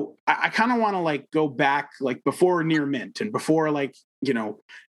so I kind of want to like go back, like before Near Mint and before like,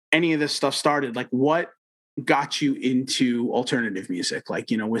 any of this stuff started, like what got you into alternative music? Like,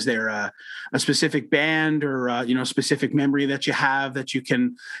 was there a specific band or, a specific memory that you have that you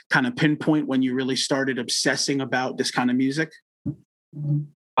can kind of pinpoint when you really started obsessing about this kind of music?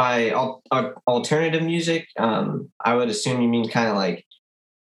 Alternative music, I would assume you mean kind of like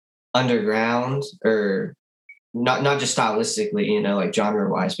underground, or not just stylistically, like genre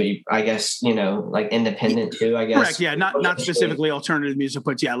wise, but I guess, like independent too, I guess. Correct. Yeah. Not specifically alternative music,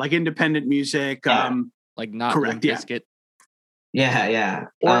 but yeah, like independent music. Yeah. Like not correct. Limp Bizkit. Yeah. Yeah.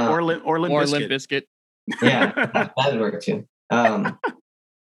 Or Limp Bizkit. Yeah. That'd work too.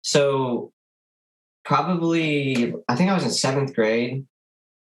 So probably, I think I was in 7th grade.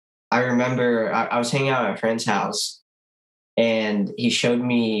 I remember I was hanging out at a friend's house, and he showed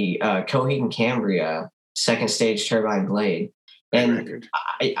me Coheed and Cambria, Second Stage Turbine Blade. And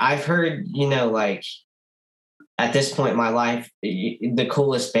I've heard, like at this point in my life, the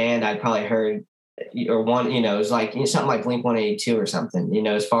coolest band I'd probably heard or one, is like something like Blink-182 or something,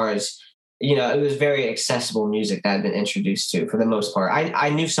 as far as, it was very accessible music that I'd been introduced to for the most part. I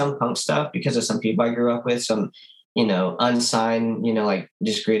knew some punk stuff because of some people I grew up with, some, unsigned, like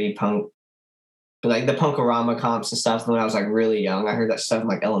just gritty punk, like the Punk-O-Rama comps and stuff. When I was like really young, I heard that stuff in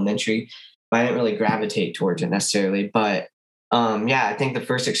like elementary, but I didn't really gravitate towards it necessarily. But I think the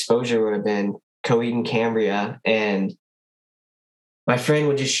first exposure would have been Coheed and Cambria, and my friend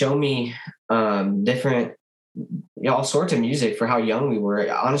would just show me different, all sorts of music for how young we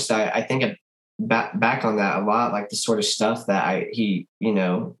were. Honestly, I think back on that a lot, like the sort of stuff that he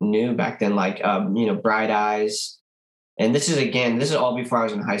knew back then, like Bright Eyes. And this is all before I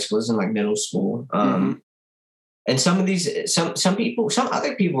was in high school. This is in like middle school. And some of these, some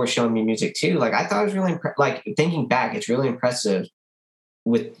other people were showing me music too. Like I thought it was really like thinking back, it's really impressive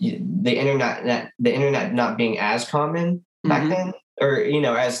with the internet not being as common back then, or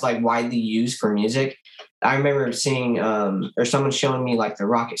as like widely used for music. I remember seeing or someone showing me like the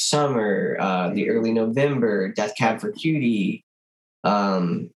Rocket Summer, the Early November, Death Cab for Cutie,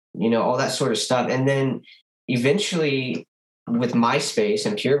 all that sort of stuff. And then eventually with MySpace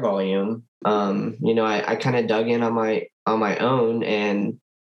and Pure Volume, I kind of dug in on my own and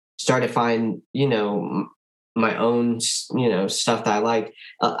started to find, my own, stuff that I liked.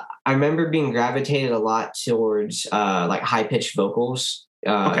 I remember being gravitated a lot towards like high pitched vocals.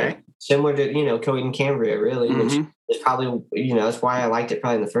 Okay. Similar to, Coheed and Cambria, really, which Mhm. is probably, that's why I liked it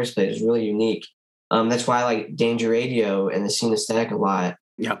probably in the first place. It's really unique. That's why I like Danger Radio and the Scene Aesthetic a lot.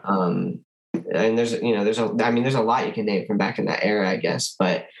 Yep. And there's a lot you can name from back in that era, I guess.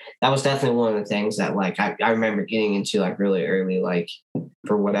 But that was definitely one of the things that like I remember getting into like really early, like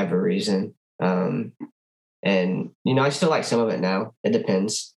for whatever reason. And I still like some of it now. It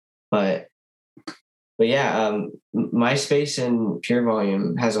depends, but yeah, MySpace and Pure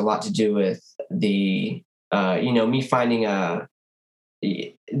Volume has a lot to do with the me finding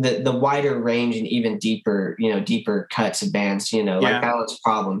the wider range and even deeper cuts of bands, like Balance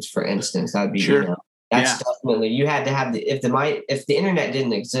Problems, for instance. That'd be, Sure. That's definitely, you had to have if the internet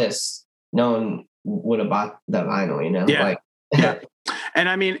didn't exist, no one would have bought the vinyl, Yeah. like, Yeah. And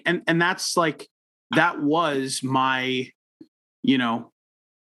I mean, and that's like, that was my,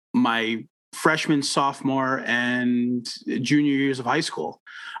 my freshman, sophomore, and junior years of high school.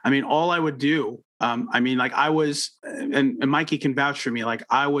 I mean, all I would do, like I was, and Mikey can vouch for me, like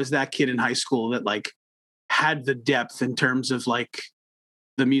I was that kid in high school that like had the depth in terms of like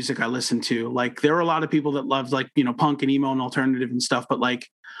the music I listened to. Like there were a lot of people that loved like, punk and emo and alternative and stuff, but like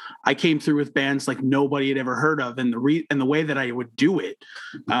I came through with bands like nobody had ever heard of. And the way that I would do it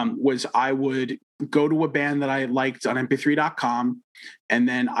was I would go to a band that I liked on mp3.com, and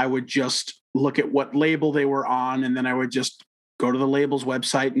then I would just look at what label they were on, and then I would just go to the label's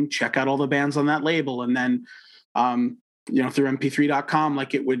website and check out all the bands on that label. And then, through mp3.com,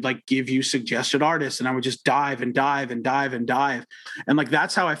 like it would like give you suggested artists, and I would just dive and dive and dive and dive. And like,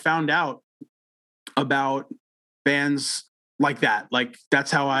 that's how I found out about bands like that. Like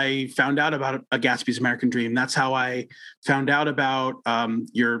that's how I found out about A Gatsby's American Dream. That's how I found out about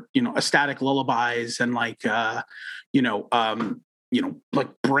your Ecstatic Lullabies and like like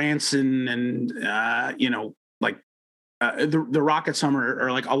Branson and the Rocket Summer,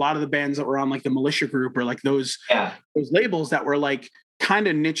 or like a lot of the bands that were on like the Militia Group, or like those labels that were like kind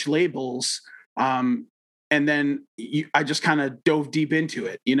of niche labels. And then I just kind of dove deep into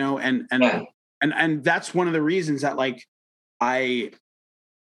it, and that's one of the reasons that like I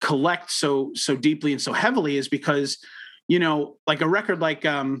collect so deeply and so heavily, is because, like a record like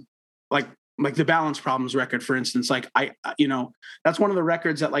the Balance Problems record, for instance, like that's one of the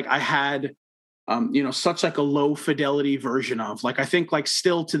records that like I had, such like a low fidelity version of. Like I think like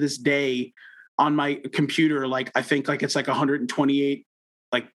still to this day on my computer, like I think like it's like 128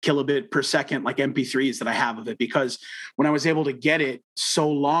 like kilobit per second, like MP3s that I have of it, because when I was able to get it so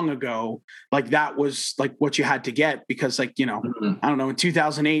long ago, like that was like what you had to get, because like, I don't know, in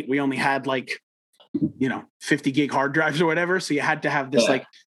 2008, we only had like, 50 gig hard drives or whatever. So you had to have this like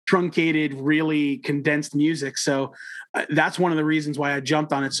truncated, really condensed music. So that's one of the reasons why I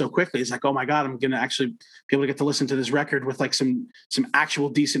jumped on it so quickly. It's like, oh my God, I'm going to actually be able to get to listen to this record with like some actual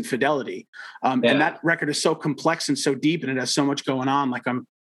decent fidelity. And that record is so complex and so deep, and it has so much going on. Like I'm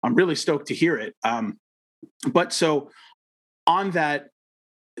really stoked to hear it. But so on that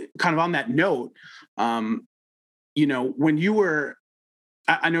note, when you were,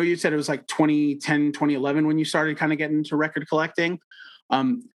 I know you said it was like 2010, 2011 when you started kind of getting into record collecting.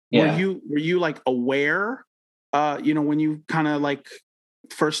 Were you like aware, when you kind of like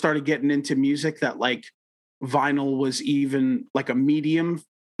first started getting into music, that like vinyl was even like a medium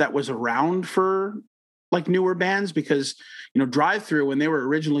that was around for like newer bands? Because, Drive Thru, when they were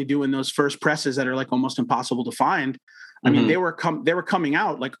originally doing those first presses that are like almost impossible to find, I mean, they were coming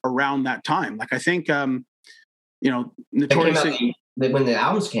out like around that time. Like I think, Notoriously, when the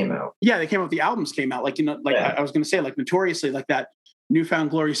albums came out. Yeah, they came out. The albums came out. Like, I was going to say, like Notoriously, like that Newfound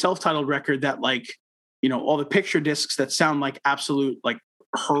Glory self-titled record that like, all the picture discs that sound like absolute, like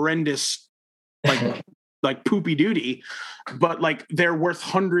horrendous, like, like poopy duty, but like they're worth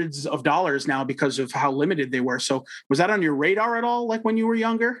hundreds of dollars now because of how limited they were. So was that on your radar at all? Like when you were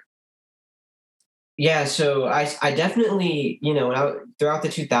younger? Yeah. So I definitely, throughout the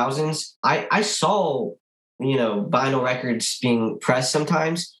 2000s, I saw, vinyl records being pressed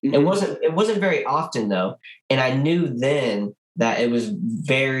sometimes. Mm-hmm. It wasn't very often though. And I knew then that it was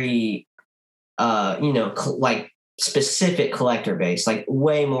very, like specific collector base, like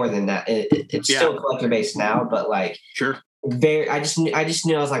way more than that. It's still collector based now, but like sure. I just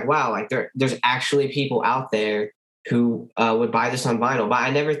knew I was like, wow, like there's actually people out there who would buy this on vinyl, but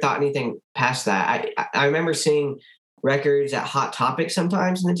I never thought anything past that. I remember seeing records at Hot Topic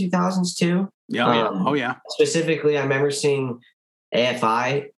sometimes in the 2000s too. Yeah. Oh yeah. Specifically, I remember seeing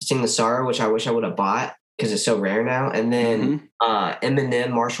AFI Sing the Sorrow, which I wish I would have bought because it's so rare now. And then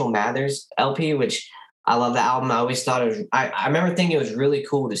Eminem Marshall Mathers LP, which I love the album. I always thought it was, I remember thinking it was really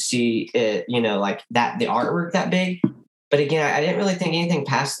cool to see it, you know, like that, the artwork that big. But again, I didn't really think anything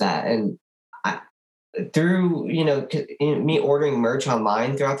past that. And through, you know, me ordering merch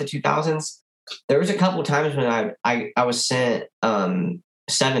online throughout the 2000s, there was a couple of times when I was sent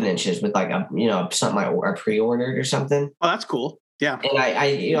 7 inches with like a, you know, something I pre-ordered or something. Oh, that's cool. Yeah. And I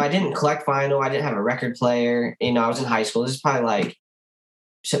you know, I didn't collect vinyl. I didn't have a record player. You know, I was in high school. This is probably like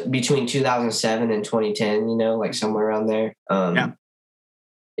between 2007 and 2010, you know, like somewhere around there.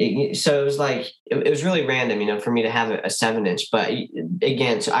 So it was like, it was really random, you know, for me to have a 7-inch, but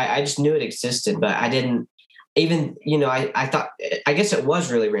again, so I just knew it existed, but I didn't even, you know, I thought, I guess it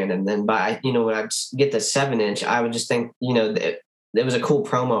was really random then, but you know, when I get the 7-inch, I would just think, you know, it was a cool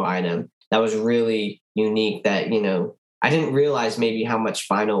promo item that was really unique that, you know, I didn't realize maybe how much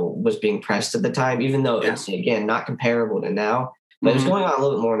vinyl was being pressed at the time, even though it's, again, not comparable to now, but it was going on a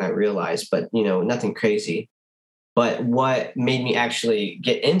little bit more than I realized, but, you know, nothing crazy. But what made me actually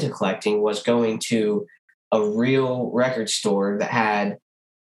get into collecting was going to a real record store that had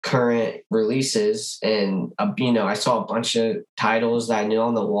current releases. And, you know, I saw a bunch of titles that I knew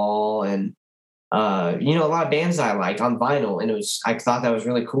on the wall and, you know, a lot of bands that I liked on vinyl. And I thought that was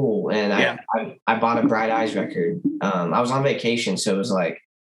really cool. And I bought a Bright Eyes record. I was on vacation, so it was like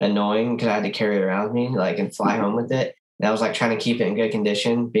annoying because I had to carry it around with me, like, and fly home with it. And I was like trying to keep it in good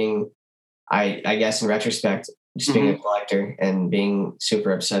condition, being, I guess in retrospect, just being a collector and being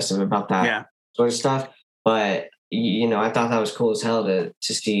super obsessive about that sort of stuff. But, you know, I thought that was cool as hell to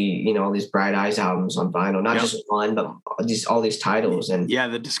see, you know, all these Bright Eyes albums on vinyl, not just one, but all these titles. And the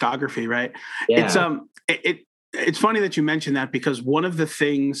discography, right? Yeah. It's funny that you mentioned that, because one of the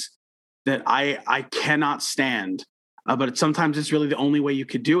things that I cannot stand, but sometimes it's really the only way you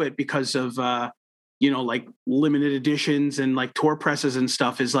could do it because of, you know, like limited editions and like tour presses and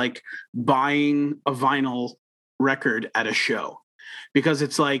stuff, is like buying a vinyl record at a show, because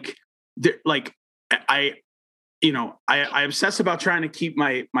it's like I obsess about trying to keep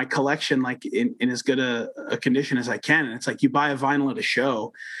my collection like in as good a condition as I can. And it's like, you buy a vinyl at a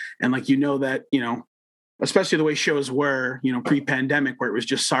show and like, you know, that, you know, especially the way shows were, you know, pre-pandemic, where it was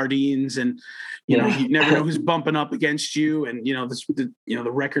just sardines and, you know, you never know who's bumping up against you, and, you know,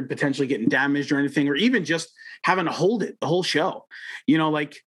 the record potentially getting damaged or anything, or even just having to hold it the whole show, you know,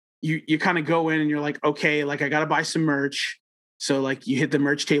 like you kind of go in and you're like, okay, like I got to buy some merch. So like you hit the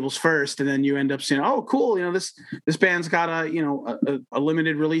merch tables first, and then you end up saying, oh, cool. You know, this band's got a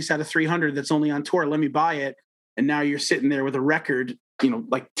limited release out of 300 that's only on tour. Let me buy it. And now you're sitting there with a record, you know,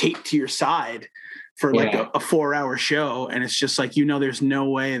 like taped to your side for like a 4-hour show. And it's just like, you know, there's no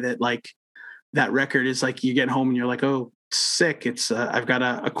way that like that record is like, you get home and you're like, oh, sick. It's I've got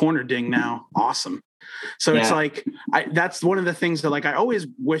a corner ding now. Awesome. So it's like, that's one of the things that like, I always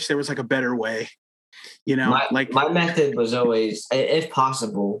wish there was like a better way, you know, my method was always, if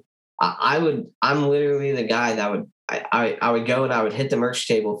possible, I'm literally the guy that I would go and I would hit the merch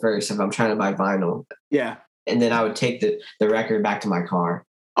table first if I'm trying to buy vinyl. Yeah. And then I would take the record back to my car.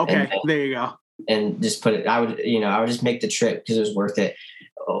 Okay. There you go. And just put it, I would just make the trip because it was worth it.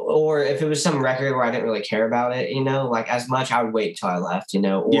 Or if it was some record where I didn't really care about it, you know, like as much, I would wait till I left, you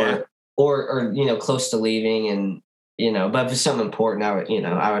know, or, you know, close to leaving, and, you know, but if it's something important, I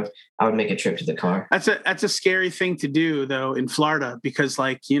would make a trip to the car. That's a scary thing to do though in Florida, because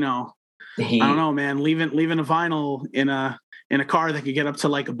like, you know, I don't know, man, leaving a vinyl in a car that could get up to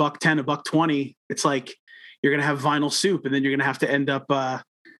like $110, $120. It's like, you're going to have vinyl soup, and then you're going to have to end up,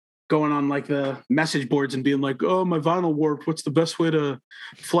 going on like the message boards and being like, oh, my vinyl warped. What's the best way to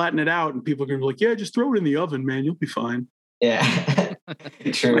flatten it out? And people are going to be like, yeah, just throw it in the oven, man. You'll be fine. Yeah,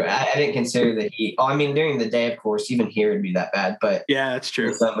 true. I didn't consider the heat. Oh, I mean, during the day, of course, even here it'd be that bad, but yeah, that's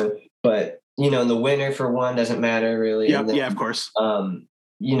true. But, you know, in the winter for one, doesn't matter really. Yeah, yeah, of course.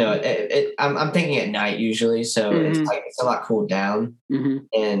 You know, I'm thinking at night usually, so it's a lot cooled down.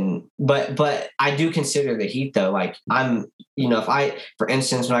 And but I do consider the heat though. Like you know, for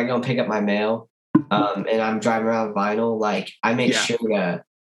instance, when I go and pick up my mail, and I'm driving around vinyl, like I make sure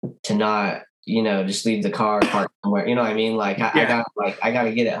to not, you know, just leave the car parked somewhere. You know what I mean? Like I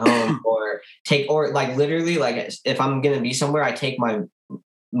gotta get it home, or like literally, like if I'm gonna be somewhere, I take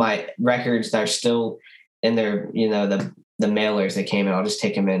my records that are still in their, you know, the mailers that came in, I'll just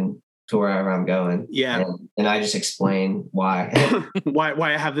take them in to wherever I'm going. Yeah. And I just explain why.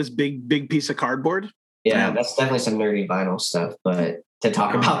 why I have this big piece of cardboard. Yeah, that's definitely some nerdy vinyl stuff. But to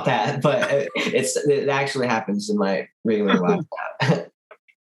talk about that, but it actually happens in my regular life.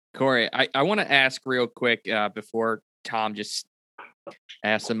 Corey, I want to ask real quick before Tom just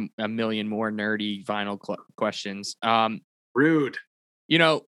asks a million more nerdy vinyl questions. Rude. You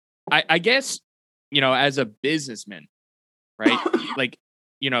know, I guess, you know, as a businessman, right? Like,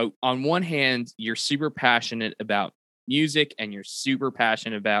 you know, on one hand, you're super passionate about music and you're super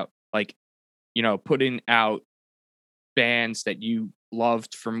passionate about, like, you know, putting out bands that you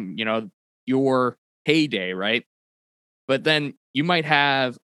loved from, you know, your heyday, right? But then you might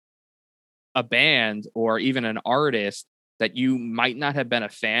have a band or even an artist that you might not have been a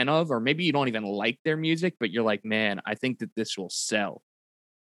fan of, or maybe you don't even like their music, but you're like, man, I think that this will sell.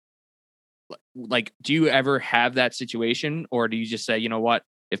 Like, do you ever have that situation, or do you just say, you know what,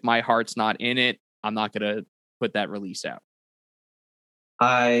 if my heart's not in it, I'm not going to put that release out?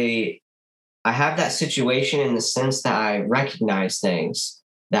 I have that situation in the sense that I recognize things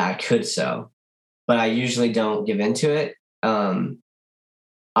that I could sell, but I usually don't give into it. I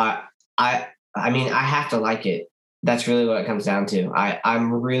mean, I have to like it. That's really what it comes down to. I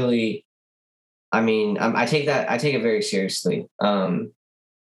take it very seriously. And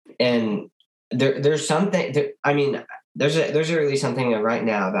there's something. There's a release something right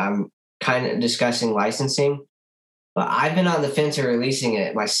now that I'm kind of discussing licensing, but I've been on the fence of releasing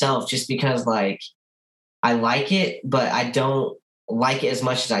it myself just because, like, I like it, but I don't like it as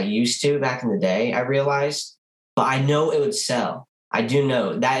much as I used to back in the day. I realized, but I know it would sell. I do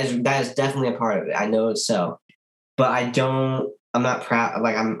know that is definitely a part of it. I know it's sell, but I'm not proud.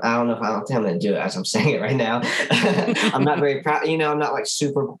 Like I don't think I'm going to do it as I'm saying it right now. I'm not very proud. You know, I'm not like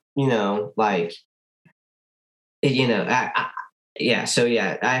super, you know, like, you know, yeah. So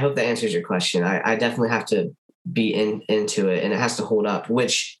yeah, I hope that answers your question. I definitely have to be into it, and it has to hold up,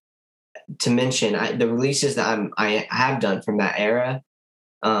 which, to mention, the releases that I have done from that era,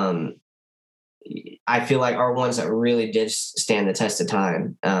 I feel like are ones that really did stand the test of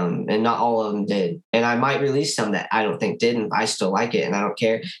time. And not all of them did. And I might release some that I don't think didn't. I still like it, and I don't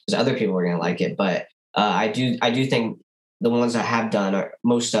care because other people are going to like it. But I do think the ones I have done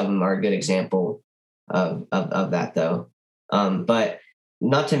most of them are a good example of that, though. But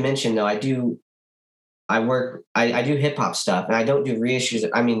not to mention, though, I do hip hop stuff, and I don't do reissues.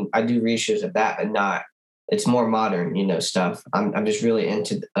 I mean, I do reissues of that, but not. It's more modern, you know, stuff. I'm just really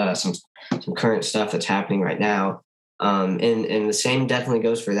into some current stuff that's happening right now. And the same definitely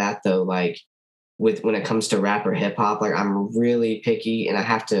goes for that, though. Like when it comes to rap or hip hop, like I'm really picky, and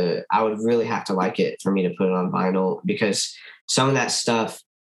I would really have to like it for me to put it on vinyl, because some of that stuff,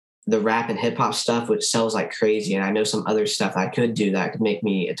 the rap and hip hop stuff, which sells like crazy, and I know some other stuff I could do that could make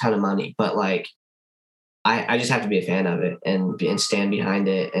me a ton of money, but like I just have to be a fan of it and stand behind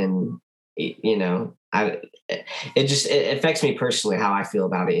it, and you know. It affects me personally how I feel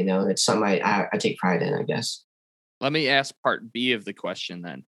about it. You know, it's something I take pride in, I guess. Let me ask part B of the question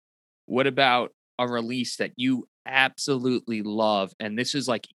then. What about a release that you absolutely love, and this is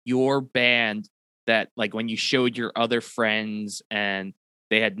like your band that, like, when you showed your other friends and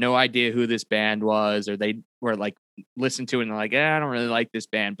they had no idea who this band was, or they were like listened to it and they're like, I don't really like this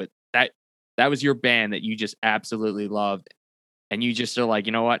band, but that was your band that you just absolutely loved, and you just are like,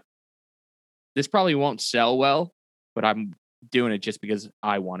 you know what? This probably won't sell well, but I'm doing it just because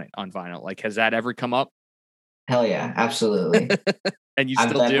I want it on vinyl. Like, has that ever come up? Hell yeah, absolutely. And you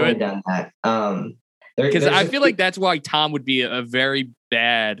still do it? I've definitely done that. Because I feel like that's why Tom would be a very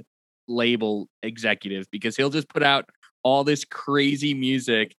bad label executive, because he'll just put out all this crazy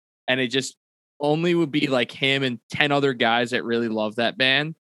music, and it just only would be like him and 10 other guys that really love that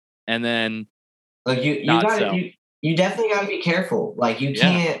band. And then like you definitely gotta be careful. Like you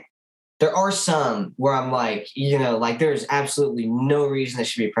can't. There are some where I'm like, you know, like there's absolutely no reason that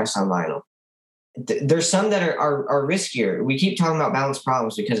should be pressed on vinyl. There's some that are riskier. We keep talking about Balance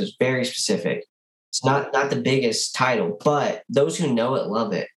Problems because it's very specific. It's not the biggest title, but those who know it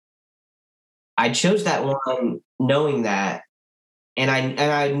love it. I chose that one knowing that, and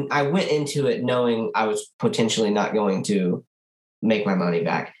I went into it knowing I was potentially not going to make my money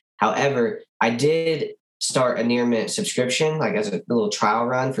back. However, I did start a Near Mint subscription, like as a little trial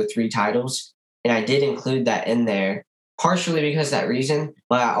run for 3 titles. And I did include that in there, partially because of that reason,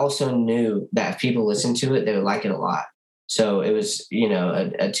 but I also knew that if people listened to it, they would like it a lot. So it was, you know,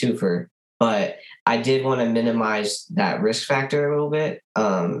 a twofer. But I did want to minimize that risk factor a little bit,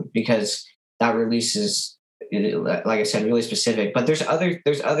 because that release is, like I said, really specific. But there's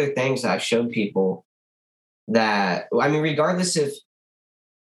other things that I've showed people that, I mean, regardless if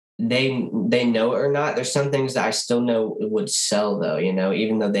they know it or not, there's some things that I still know would sell, though, you know,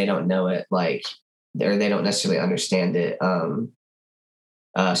 even though they don't know it, like, or they don't necessarily understand it.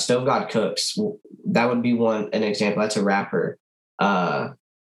 Stove God Cooks, that would be an example. That's a rapper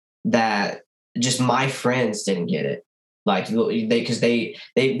that just my friends didn't get it. Like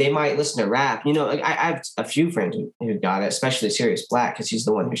they might listen to rap. You know, like I have a few friends who got it, especially Sirius Black, because he's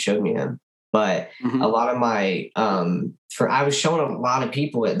the one who showed me him. But a lot of my I was showing a lot of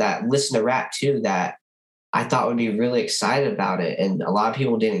people that listen to rap too that I thought would be really excited about it, and a lot of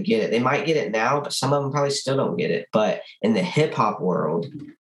people didn't get it. They might get it now, but some of them probably still don't get it. But in the hip hop world,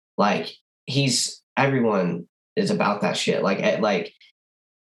 like everyone is about that shit. Like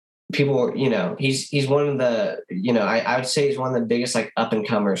people, you know, he's one of the, you know, I would say he's one of the biggest like up and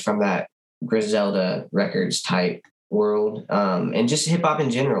comers from that Griselda Records type world, and just hip hop in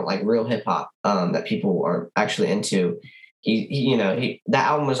general, like real hip hop that people are actually into. That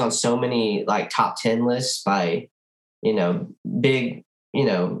album was on so many like top 10 lists by, you know, big, you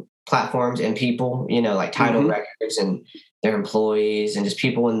know, platforms and people, you know, like Tidal Records and their employees and just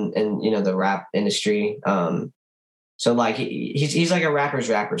people in you know, the rap industry. So like he's like a rapper's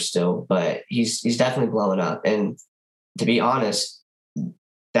rapper still, but he's definitely blowing up. And to be honest,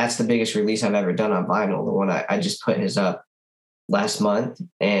 that's the biggest release I've ever done on vinyl. The one I just put his up last month,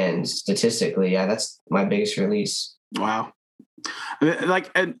 and statistically, yeah, that's my biggest release. Wow. Like,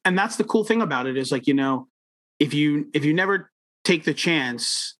 and that's the cool thing about it is like, you know, if you never take the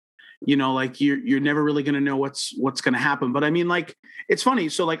chance, you know, like you're never really going to know what's going to happen. But I mean, like, it's funny.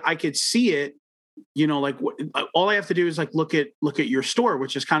 So like I could see it, you know, like all I have to do is like look at your store,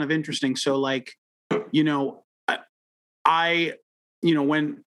 which is kind of interesting. So like, you know, you know,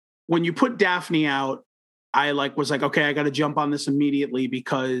 when you put Daphne out, I was like, okay, I got to jump on this immediately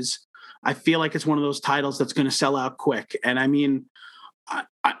because I feel like it's one of those titles that's going to sell out quick. And I mean,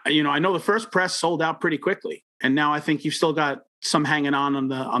 I know the first press sold out pretty quickly, and now I think you've still got some hanging on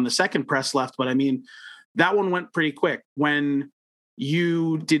the second press left. But I mean, that one went pretty quick. When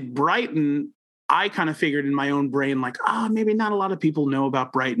you did Brighton, I kind of figured in my own brain, like, maybe not a lot of people know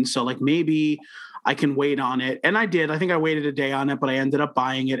about Brighton. So like, maybe I can wait on it. And I did. I think I waited a day on it, but I ended up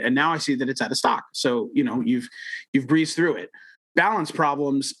buying it. And now I see that it's out of stock. So, you know, you've breezed through it. Balance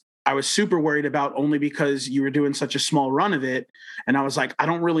Problems, I was super worried about only because you were doing such a small run of it. And I was like, I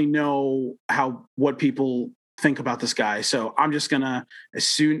don't really know what people think about this guy. So I'm just going to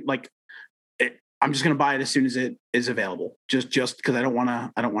I'm just going to buy it as soon as it is available, just because I don't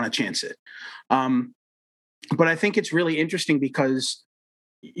want to chance it. But I think it's really interesting because,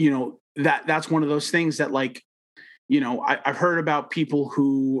 you know, that's one of those things that, like, you know, I've heard about people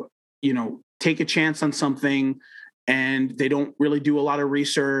who, you know, take a chance on something and they don't really do a lot of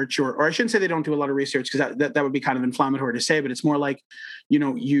research, or I shouldn't say they don't do a lot of research, because that would be kind of inflammatory to say, but it's more like, you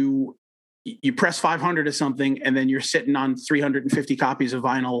know, you press 500 of something and then you're sitting on 350 copies of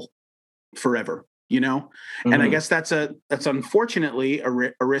vinyl forever, you know? Mm-hmm. And I guess that's unfortunately a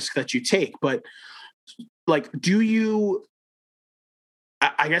risk that you take. But like,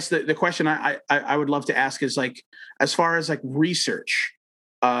 I guess the question I would love to ask is, like, as far as like research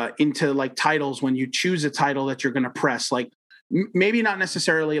into like titles, when you choose a title that you're going to press, like maybe not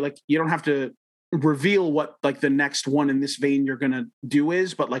necessarily, like, you don't have to reveal what like the next one in this vein you're going to do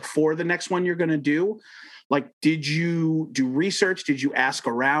is, but like for the next one you're going to do, like, did you do research? Did you ask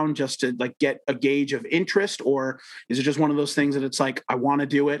around just to like get a gauge of interest? Or is it just one of those things that it's like, I want to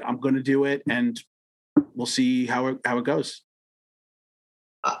do it, I'm going to do it, and we'll see how it goes?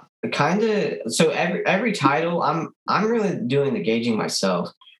 Kind of. So every title, I'm really doing the gauging myself.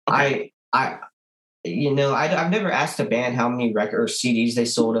 Okay. I've never asked a band how many records or CDs they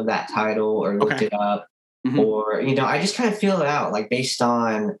sold of that title, or looked it up. Mm-hmm. Or, you know, I just kind of feel it out, like based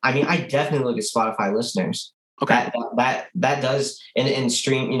on, I mean, I definitely look at Spotify listeners. Okay. That does, and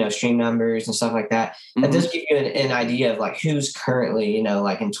stream numbers and stuff like that. Mm-hmm. That does give you an idea of like who's currently, you know,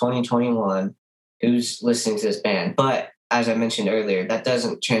 like in 2021, who's listening to this band. But as I mentioned earlier, that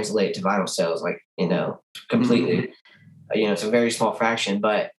doesn't translate to vinyl sales, like, you know, completely. Mm-hmm. You know, it's a very small fraction,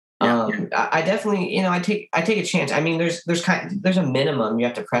 but I definitely, you know, I take a chance. I mean, there's a minimum you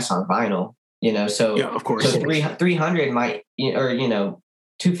have to press on vinyl, you know, so yeah, of course. So 300 might, or, you know,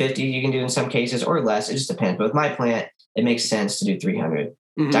 250 you can do in some cases, or less. It just depends. But with my plant, it makes sense to do 300.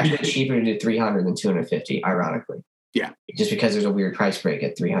 Mm-hmm. It's actually cheaper to do 300 than 250, ironically. Yeah. Just because there's a weird price break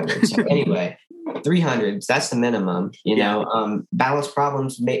at 300. So anyway, 300, that's the minimum, you know. Balance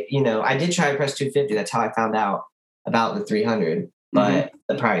Problems, you know, I did try to press 250. That's how I found out about the 300, but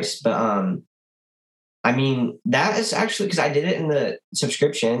the price. But I mean, that is actually because I did it in the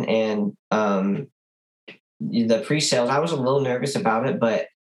subscription and the pre-sales. I was a little nervous about it, but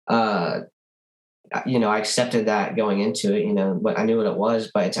you know, I accepted that going into it, you know, but I knew what it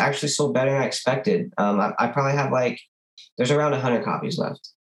was, but it's actually sold better than I expected. I probably have like there's around 100 copies left.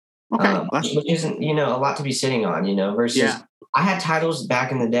 Okay. Which isn't, a lot to be sitting on, versus I had titles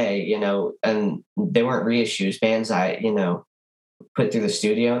back in the day, and they weren't reissues, bands I, put through the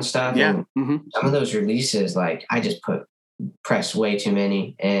studio and stuff. Yeah. And some of those releases, like I just pressed way too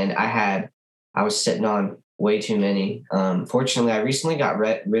many, and I was sitting on way too many. Fortunately, I recently got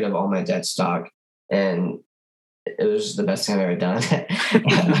rid of all my dead stock, and it was the best thing I've ever done.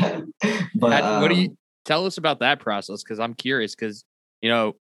 But what do you tell us about that process? Because I'm curious. Because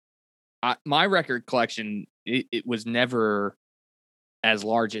my record collection it was never as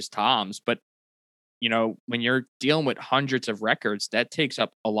large as Tom's, but when you're dealing with hundreds of records, that takes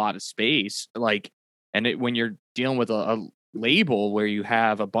up a lot of space. Like, and when you're dealing with a label where you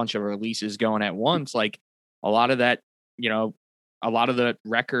have a bunch of releases going at once, like a lot of that, a lot of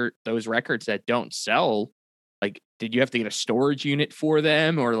those records that don't sell, like, did you have to get a storage unit for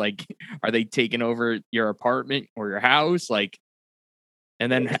them, or like, are they taking over your apartment or your house? Like,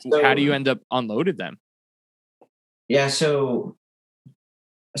 and then how do you end up unloaded them? Yeah. So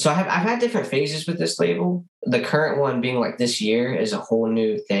I've had different phases with this label. The current one being like this year is a whole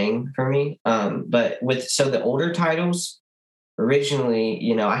new thing for me. But the older titles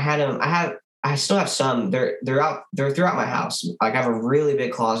originally, I had them. I still have some. They're throughout my house. Like I have a really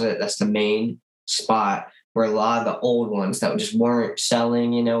big closet. That's the main spot where a lot of the old ones that just weren't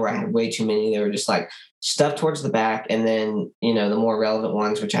selling, where I had way too many. They were just like stuffed towards the back, and then the more relevant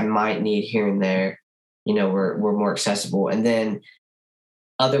ones, which I might need here and there, were more accessible, and then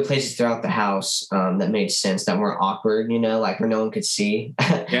other places throughout the house that made sense, that weren't awkward, like where no one could see.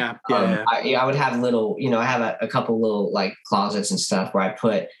 Yeah. I would have little, I have a couple little like closets and stuff where I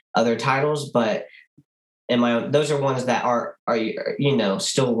put other titles, but in my own, those are ones that are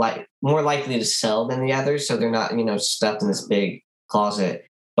still like more likely to sell than the others, so they're not stuffed in this big closet.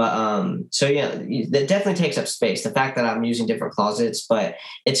 But so yeah, that definitely takes up space. The fact that I'm using different closets, but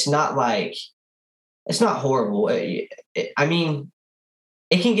it's not horrible. I mean,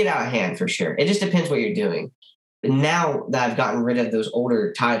 it can get out of hand for sure. It just depends what you're doing. Now that I've gotten rid of those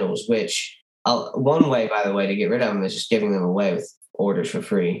older titles, which one way, by the way, to get rid of them is just giving them away with orders for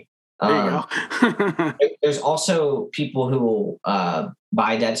free. There you go. There's also people who will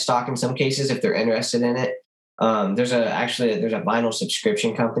buy dead stock in some cases if they're interested in it. There's a vinyl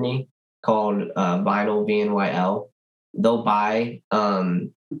subscription company called Vinyl VNYL. They'll buy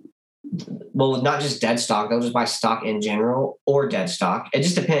not just dead stock. They'll just buy stock in general or dead stock. It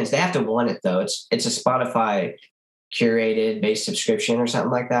just depends. They have to want it though. It's a Spotify curated based subscription or something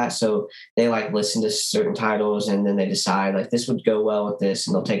like that. So they like listen to certain titles and then they decide like this would go well with this,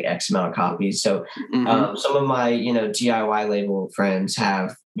 and they'll take X amount of copies. So some of my DIY label friends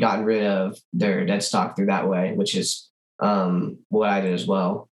have gotten rid of their dead stock through that way, which is what I did as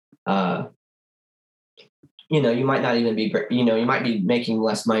well. You might not even be, you might be making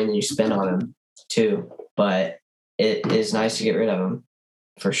less money than you spend on them too, but it is nice to get rid of them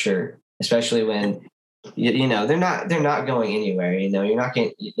for sure. Especially when, they're not going anywhere, you're not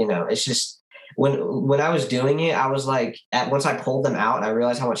getting, it's just when I was doing it, I was like, once I pulled them out and I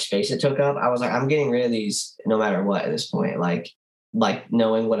realized how much space it took up, I was like, I'm getting rid of these no matter what at this point, like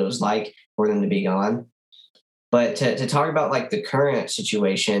knowing what it was like for them to be gone. But to talk about like the current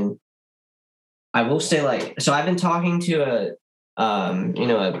situation, I will say so I've been talking to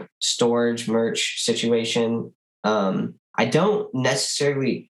a storage merch situation. I don't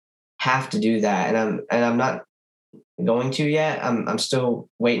necessarily have to do that. And I'm not going to yet. I'm still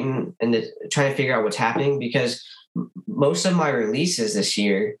waiting and trying to figure out what's happening, because most of my releases this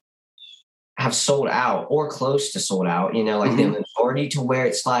year have sold out or close to sold out, the majority, to where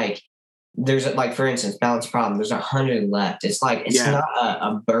it's like, there's like, for instance, Balance Problem, there's 100 left. It's like, it's not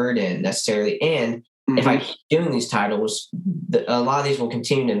a burden necessarily. And if I keep doing these titles, a lot of these will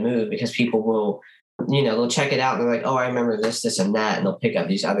continue to move because people will, they'll check it out. And they're like, oh, I remember this, and that, and they'll pick up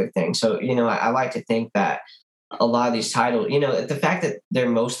these other things. So, I like to think that a lot of these titles, the fact that they're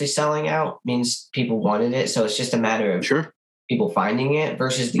mostly selling out means people wanted it. So it's just a matter of people finding it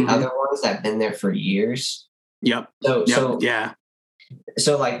versus the other ones that have been there for years. Yep.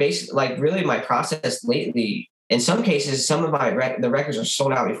 So like basically, like really my process lately, in some cases, some of the records are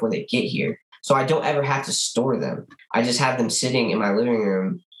sold out before they get here. So I don't ever have to store them. I just have them sitting in my living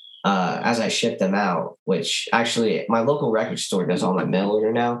room as I ship them out, which actually my local record store does all my mail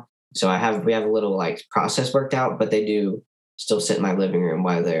order now. So we have a little like process worked out, but they do still sit in my living room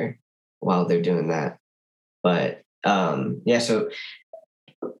while they're doing that. But so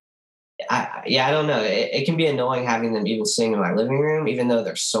I don't know. It can be annoying having them even sitting in my living room, even though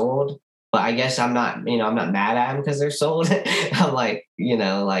they're sold. But I guess I'm not mad at them because they're sold. I'm like,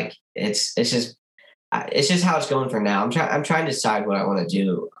 it's just it's just how it's going for now. I'm trying to decide what I want to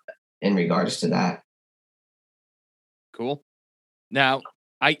do in regards to that. Cool. Now,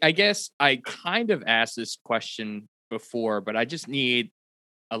 I guess I kind of asked this question before, but I just need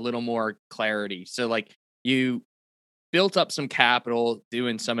a little more clarity. So, like, you built up some capital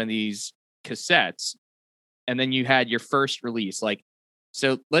doing some of these cassettes, and then you had your first release. Like,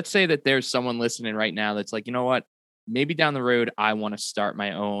 so let's say that there's someone listening right now that's like, you know what? Maybe down the road, I want to start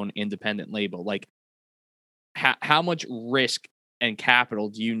my own independent label. Like, how much risk and capital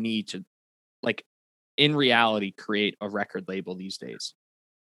do you need to, like, in reality, create a record label these days?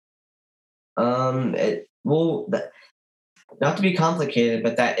 Well, not to be complicated,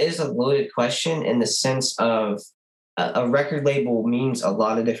 but that is a loaded question in the sense of a record label means a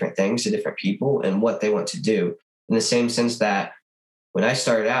lot of different things to different people and what they want to do. In the same sense that when I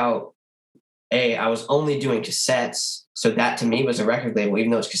started out, I was only doing cassettes. So that to me was a record label,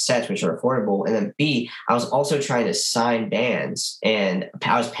 even though it's cassettes, which are affordable. And then B, I was also trying to sign bands, and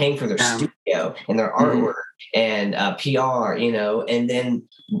I was paying for their studio and their artwork and PR, and then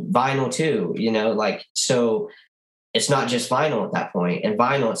vinyl too, like, so it's not just vinyl at that point, and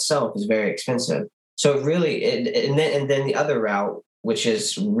vinyl itself is very expensive. So really, and then the other route, which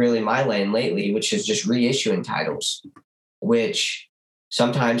is really my lane lately, which is just reissuing titles, which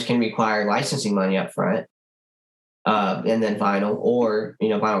sometimes can require licensing money up front, and then vinyl, or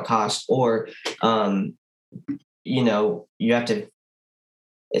vinyl cost, or you have to.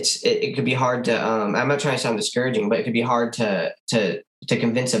 It could be hard to. I'm not trying to sound discouraging, but it could be hard to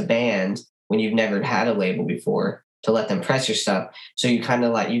convince a band when you've never had a label before to let them press your stuff. So you kind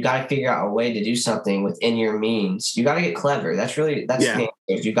of you got to figure out a way to do something within your means. You got to get clever. That's the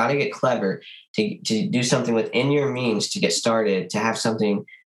answer. You got to get clever to do something within your means to get started, to have something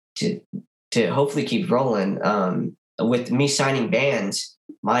to hopefully keep rolling. With me signing bands,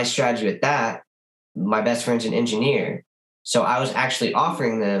 my strategy with that, my best friend's an engineer. So I was actually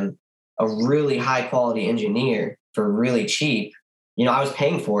offering them a really high quality engineer for really cheap. I was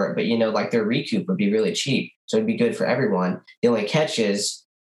paying for it, but their recoup would be really cheap. So it'd be good for everyone. The only catch is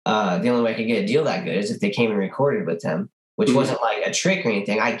the only way I could get a deal that good is if they came and recorded with them, which wasn't like a trick or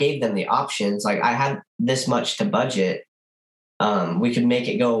anything. I gave them the options. Like, I had this much to budget. We could make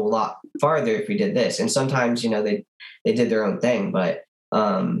it go a lot farther if we did this. And sometimes, they did their own thing, but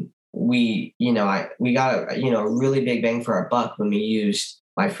we got a really big bang for our buck when we used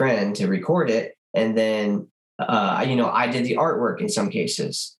my friend to record it. And then, I did the artwork in some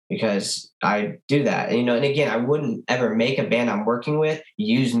cases because I do that. And again, I wouldn't ever make a band I'm working with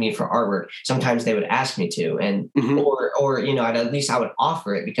use me for artwork. Sometimes they would ask me to, and, or, at least I would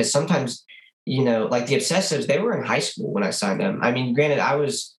offer it, because sometimes, like the Obsessives, they were in high school when I signed them. I mean, granted, I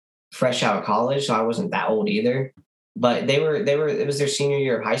was fresh out of college, so I wasn't that old either, but it was their senior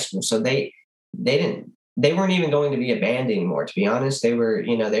year of high school. So they weren't even going to be a band anymore, to be honest. They were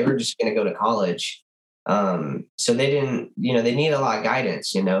just going to go to college. So they didn't, they need a lot of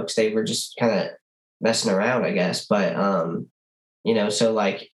guidance, because they were just kind of messing around, I guess. But, so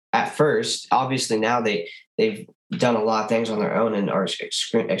like at first, obviously now they've done a lot of things on their own and are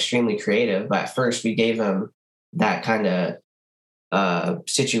extremely creative. But at first we gave them that kind of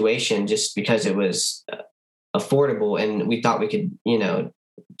situation just because it was affordable, and we thought we could,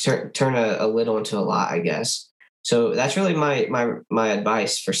 turn a little into a lot, I guess. So that's really my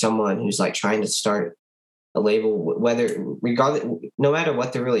advice for someone who's like trying to start a label, no matter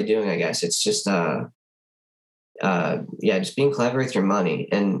what they're really doing, I guess. It's just just being clever with your money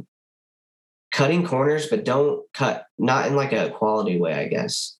and cutting corners, but not in like a quality way, I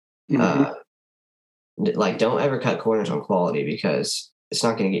guess. Like, don't ever cut corners on quality, because it's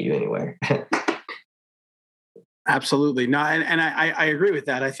not going to get you anywhere. Absolutely. No, and I agree with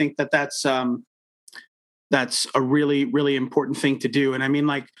that. I think that's a really, really important thing to do. And I mean,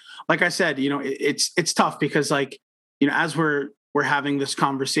 like I said, it's tough because, like, as we're having this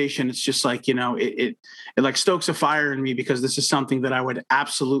conversation, it's just like, it like stokes a fire in me, because this is something that I would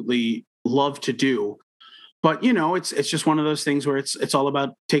absolutely love to do. But, it's just one of those things where it's all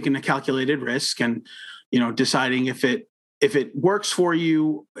about taking a calculated risk and, deciding if it works for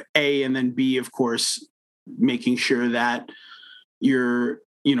you, A, and then B, of course, making sure that you're,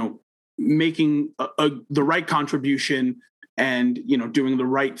 making the right contribution and, doing the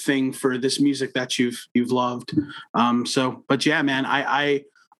right thing for this music that you've loved. But yeah, man,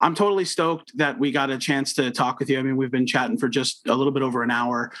 I'm totally stoked that we got a chance to talk with you. I mean, we've been chatting for just a little bit over an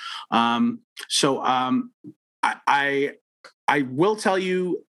hour. I will tell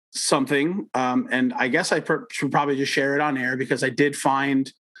you something, and I guess I should probably just share it on air, because I did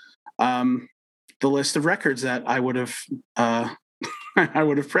find the list of records that I would have I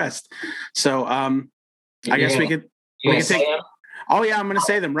would have pressed. So I guess we could take. Them? Oh yeah, I'm going to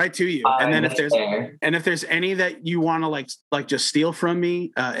say them right to you. And then if there's any that you want to like just steal from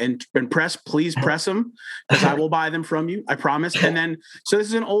me and press, please press them because I will buy them from you. I promise. And then, so this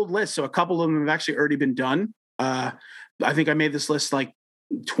is an old list. So a couple of them have actually already been done. I think I made this list like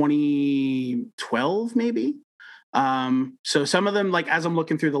 2012 maybe. So some of them, like as I'm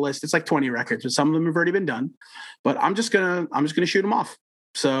looking through the list, it's like 20 records, but some of them have already been done. But I'm just gonna shoot them off.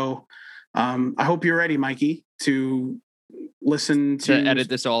 So I hope you're ready, Mikey, to listen to edit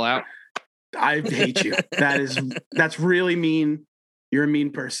this all out. I hate you. That's really mean. You're a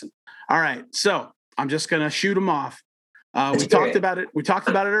mean person. All right. So I'm just going to shoot them off. We talked about it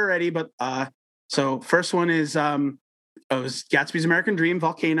already, but so first one is it was Gatsby's American Dream,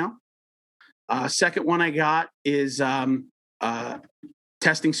 Volcano. Second one I got is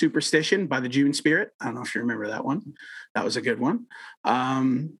Testing Superstition by the June Spirit. I don't know if you remember that one. That was a good one.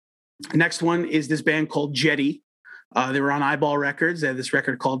 Next one is this band called Jetty. They were on Eyeball Records. They had this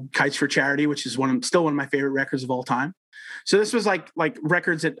record called Kites for Charity, which is still one of my favorite records of all time. So this was like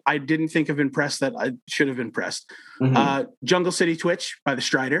records that I didn't think of been pressed that I should have been pressed. Mm-hmm. Jungle City Twitch by the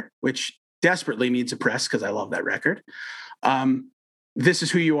Strider, which desperately needs a press because I love that record. This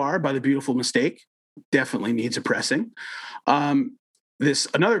Is Who You Are by The Beautiful Mistake, definitely needs a pressing.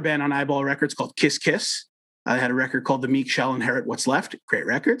 Another band on Eyeball Records called Kiss Kiss. I had a record called The Meek Shall Inherit What's Left. Great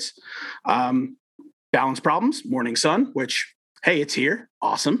records. Balance Problems, Morning Sun, which, hey, it's here.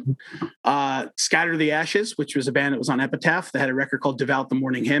 Awesome. Scatter the Ashes, which was a band that was on Epitaph. They had a record called Devout the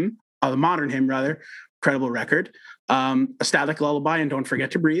Morning Hymn, the Modern Hymn, rather. Incredible record. A Static Lullaby and Don't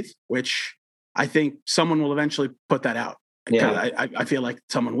Forget to Breathe, which I think someone will eventually put that out. Yeah. I feel like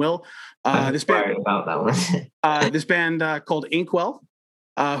someone will. This band about that one. This band called Inkwell,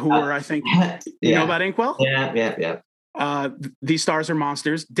 who were, I think, you know about Inkwell? Yeah. These Stars Are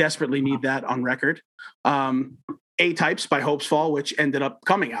Monsters, desperately need that on record. A-Types by Hope's Fall, which ended up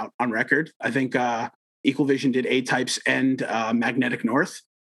coming out on record. I think Equal Vision did A-Types and Magnetic North.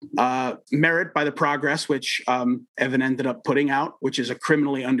 Merit by The Progress, which Evan ended up putting out, which is a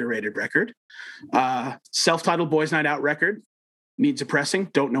criminally underrated record. Self-titled Boys Night Out record, needs a pressing,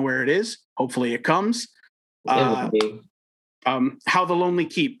 don't know where it is. Hopefully it comes. How the Lonely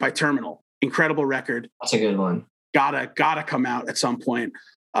Keep by Terminal, incredible record. That's a good one. Gotta come out at some point.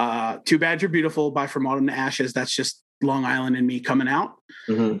 Too Bad You're Beautiful by From Autumn to Ashes. That's just Long Island and me coming out.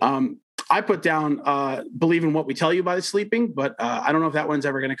 Mm-hmm. I put down Believe in What We Tell You by The Sleeping, but I don't know if that one's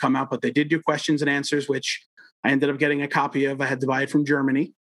ever going to come out, but they did do questions and answers, which I ended up getting a copy of. I had to buy it from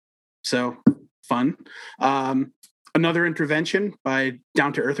Germany. So fun. Another Intervention by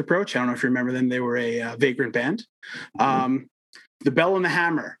Down to Earth Approach. I don't know if you remember them. They were a Vagrant band. The Bell and the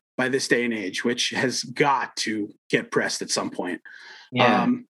Hammer by This Day and Age, which has got to get pressed at some point. Yeah.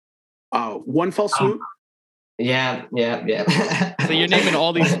 One Fell Swoop. Yeah. So you're naming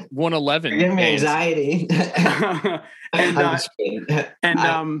all these 111. You're giving me anxiety. The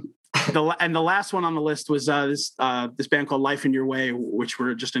last one on the list was this band called Life in Your Way, which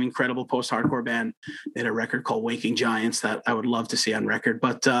were just an incredible post-hardcore band. They had a record called Waking Giants that I would love to see on record.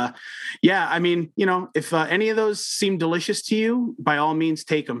 But yeah, I mean, if any of those seem delicious to you, by all means,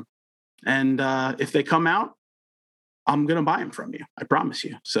 take them. And if they come out, I'm gonna buy them from you. I promise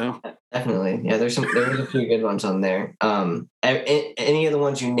you. So definitely, yeah. There's a few good ones on there. Any of the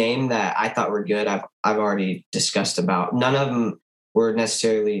ones you named that I thought were good, I've already discussed about. None of them were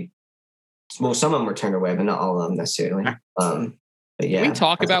necessarily. Well, some of them were turned away, but not all of them necessarily. But yeah, can we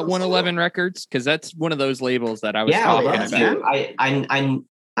talk about 111 Records, because that's one of those labels that I was talking about.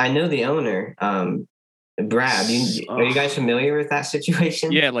 I know the owner. Brad, are you guys familiar with that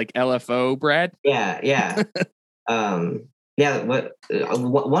situation? Yeah, like LFO Brad. Yeah.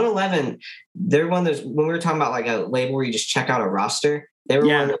 111, they're one of those, when we were talking about like a label where you just check out a roster, they were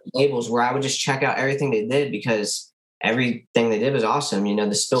one of those labels where I would just check out everything they did because everything they did was awesome.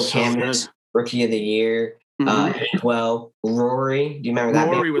 The Spill Canvas, Rookie of the Year, Well, Rory. Do you remember that?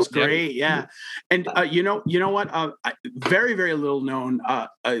 Rory was great, yeah. And you know what? Very, very little known,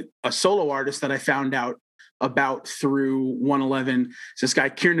 a solo artist that I found out about through 111 is this guy,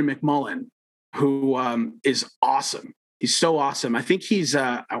 Kieran McMullen, who is awesome. He's so awesome. I think he's,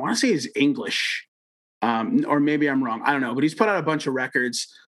 I want to say he's English, or maybe I'm wrong. I don't know, but he's put out a bunch of records.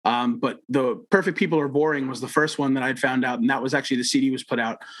 But the Perfect People Are Boring was the first one that I'd found out. And that was actually the CD was put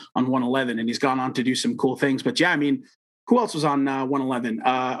out on 111, and he's gone on to do some cool things. But yeah, I mean, who else was on 111?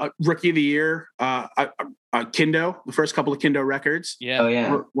 Rookie of the Year, Kindo, the first couple of Kindo records. Yeah. Oh,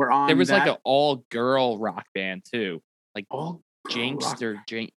 yeah. We're on. There was that. like an all girl rock band too. Like all Jinxed or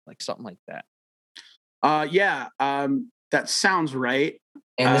Jinx, like something like that. That sounds right.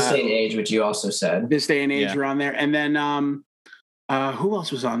 And This Day and Age, which you also said. This Day and Age Yeah. were on there. And then who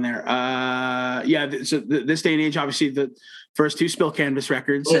else was on there? So This Day and Age, obviously the first two Spill Canvas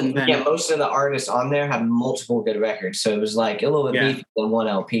records. And then most of the artists on there had multiple good records. So it was like a little bit beefy than one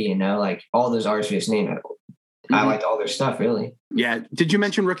LP, you know, like all those artists we just named. I liked all their stuff, really. Yeah. Did you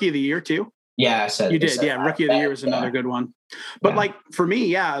mention Rookie of the Year too? Yeah, I said you did. Yeah, Rookie of the Year was another good one. But like for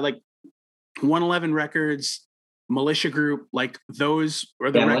me, like 111 Records, Militia Group, like those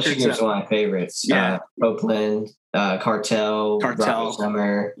were the records. Militia Group's one of my favorites. Yeah, Oakland, Cartel,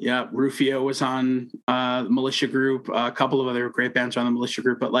 Summer. Yeah, Rufio was on Militia Group. A couple of other great bands on the Militia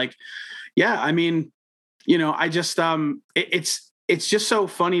Group. But like, yeah, I mean, you know, I just it's just so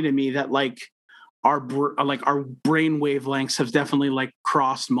funny to me that like our brain wavelengths have definitely like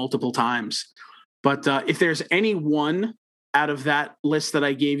crossed multiple times. But if there's any one out of that list that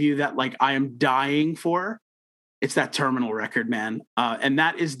I gave you that like I am dying for, it's that Terminal record, man. And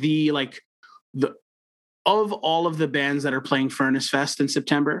that is of all of the bands that are playing Furnace Fest in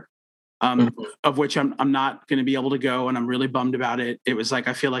September, of which I'm not going to be able to go, and I'm really bummed about it. It was like,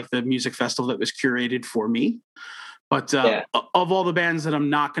 I feel like the music festival that was curated for me. But of all the bands that I'm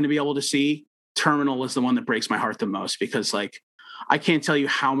not going to be able to see, Terminal is the one that breaks my heart the most, because like, I can't tell you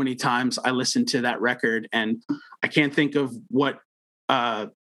how many times I listened to that record, and I can't think of what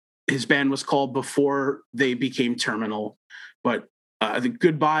his band was called before they became Terminal, but the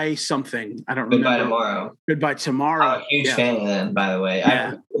Goodbye something. I don't remember. Goodbye Tomorrow. I'm a huge fan of them, by the way.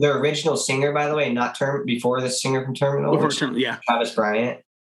 Yeah. Their original singer, by the way, not before the singer from Terminal. Travis Bryant.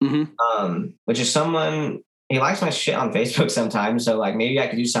 Mm-hmm. Which is someone, he likes my shit on Facebook sometimes, so like maybe I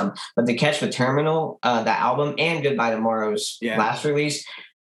could do something. But the catch with Terminal, that album, and Goodbye Tomorrow's last release,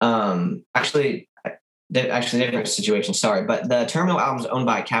 actually different situation. Sorry, but the Terminal album is owned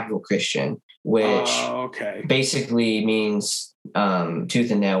by Capital Christian, which basically means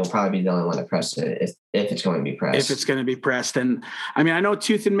Tooth and Nail will probably be the only one to press it if it's going to be pressed. If it's going to be pressed, and I mean, I know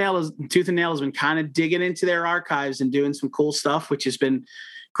Tooth and Nail has been kind of digging into their archives and doing some cool stuff, which has been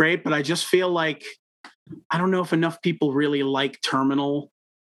great. But I just feel like I don't know if enough people really like Terminal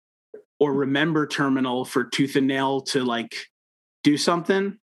or remember Terminal for Tooth and Nail to like do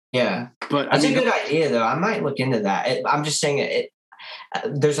something. Yeah, but that's a good idea, though. I might look into that. I'm just saying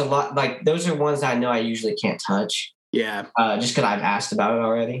there's a lot, like those are ones that I know I usually can't touch. Yeah, just because I've asked about it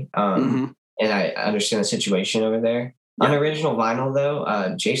already, and I understand the situation over there. Yeah. On original vinyl,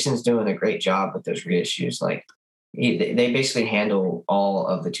 though, Jason's doing a great job with those reissues. Like they basically handle all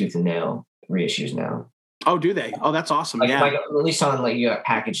of the Tooth and Nail reissues now. Oh, do they? Oh, that's awesome. Like at least on like you got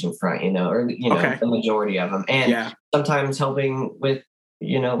package in front, or the majority of them, and sometimes helping with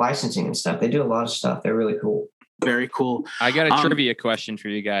licensing and stuff. They do a lot of stuff. They're really cool. Very cool. I got a trivia question for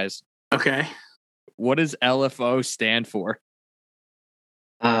you guys. Okay. What does LFO stand for?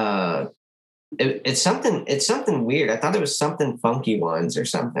 It's something weird. I thought it was something funky ones or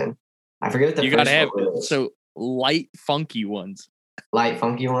something. I forget what the you first gotta have one was. So light funky ones. Light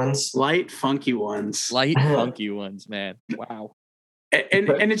funky ones. Light funky ones. Light funky ones, man. Wow. And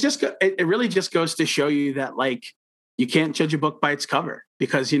it really just goes to show you that like you can't judge a book by its cover,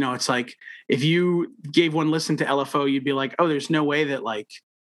 because it's like if you gave one listen to LFO, you'd be like, oh, there's no way that like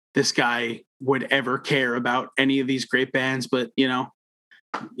this guy would ever care about any of these great bands. But you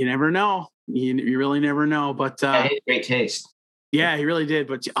never know. You really never know. But he had great taste. Yeah, he really did.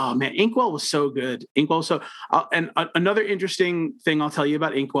 But oh man, Inkwell was so good. And another interesting thing I'll tell you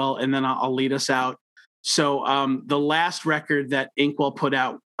about Inkwell, and then I'll lead us out. So the last record that Inkwell put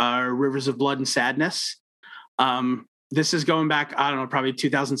out, Rivers of Blood and Sadness. This is going back, I don't know, probably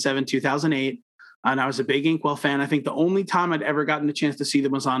 2007, 2008. And I was a big Inkwell fan. I think the only time I'd ever gotten a chance to see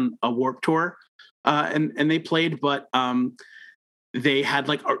them was on a Warped Tour. And they played, but they had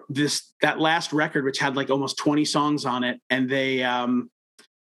like that last record, which had like almost 20 songs on it. And they,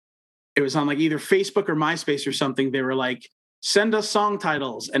 it was on like either Facebook or MySpace or something. They were like, send us song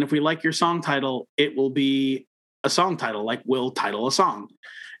titles. And if we like your song title, it will be a song title, like we'll title a song.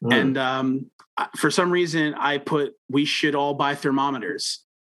 And for some reason I put, We Should All Buy Thermometers.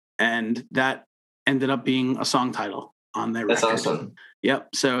 And that ended up being a song title on their record. That's awesome. Yep.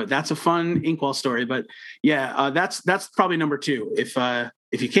 So that's a fun Inkwell story, but yeah, that's probably number two. If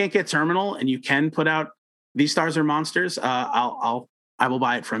you can't get Terminal and you can put out These Stars Are Monsters, I will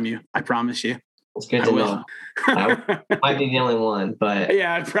buy it from you. I promise you. It's good to know. I might be the only one, but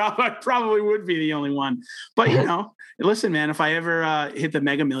yeah, I probably would be the only one. But listen, man, if I ever hit the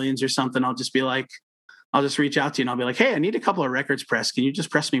Mega Millions or something, I'll just reach out to you and I'll be like, hey, I need a couple of records pressed. Can you just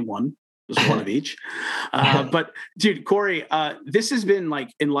press me one? Just one of each. But dude, Corey, this has been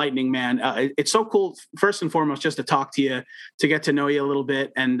like enlightening, man. It's so cool. First and foremost, just to talk to you, to get to know you a little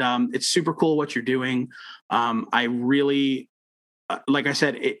bit. And it's super cool what you're doing. I really, like I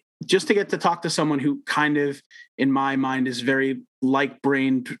said, just to get to talk to someone who kind of, in my mind, is very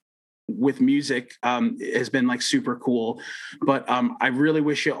like-brained with music has been like super cool. But I really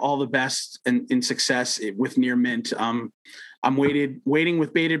wish you all the best and in success with Near Mint. I'm waiting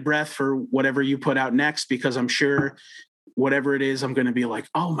with bated breath for whatever you put out next, because I'm sure whatever it is, I'm going to be like,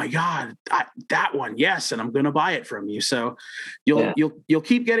 oh my God, that one. Yes. And I'm going to buy it from you. So you'll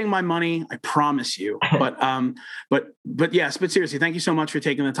keep getting my money. I promise you. But yes, but seriously, thank you so much for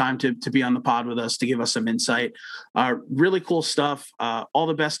taking the time to be on the pod with us, to give us some insight. Really cool stuff. All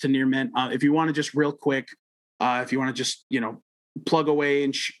the best to Near Mint. If you want to just real quick, if you want to just, plug away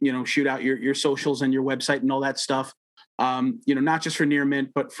and, shoot out your socials and your website and all that stuff. Not just for Near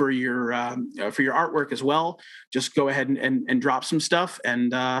Mint, but for your artwork as well. Just go ahead and drop some stuff,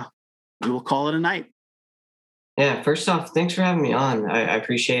 and we will call it a night. Yeah. First off, thanks for having me on. I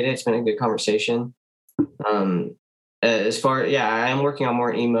appreciate it. It's been a good conversation. I am working on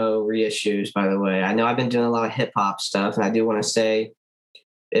more emo reissues, by the way. I know I've been doing a lot of hip hop stuff, and I do want to say,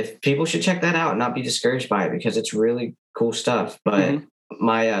 if people should check that out and not be discouraged by it, because it's really cool stuff. But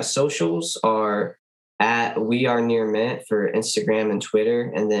my socials are at We Are Near Mint for Instagram and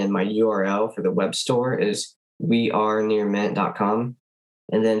Twitter. And then my URL for the web store is wearenearmint.com.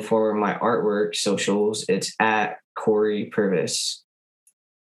 And then for my artwork socials, it's at Corey Purvis.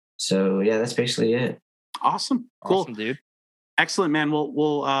 So yeah, that's basically it. Awesome. Cool. Awesome, dude. Excellent, man.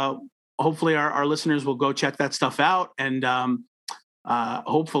 We'll hopefully our listeners will go check that stuff out. And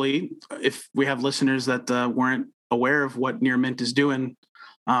hopefully, if we have listeners that weren't aware of what Near Mint is doing,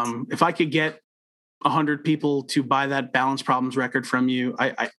 if I could get 100 people to buy that Balance Problems record from you,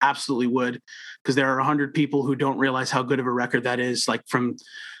 I absolutely would, because there are 100 people who don't realize how good of a record that is, like from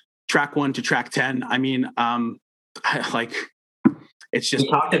track 1 to track 10. I mean, it's just,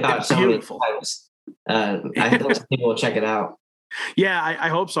 we talked about so beautiful. Many times. I hope people will check it out. Yeah, I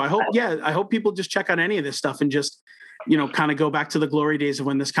hope so. I hope people just check out any of this stuff and just, kind of go back to the glory days of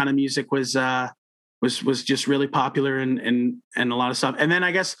when this kind of music was just really popular and a lot of stuff. And then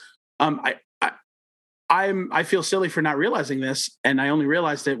I guess I feel silly for not realizing this, and I only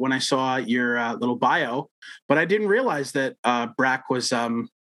realized it when I saw your little bio, but I didn't realize that Brack was a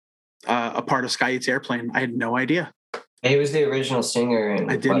part of Sky Eats Airplane. I had no idea. He was the original singer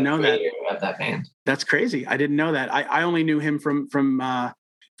and I didn't know that of that band. That's crazy. I didn't know that. I only knew him from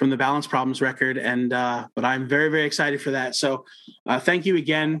the Balance Problems record, and but I'm very, very excited for that. So thank you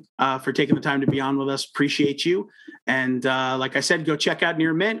again for taking the time to be on with us. Appreciate you. And like I said, go check out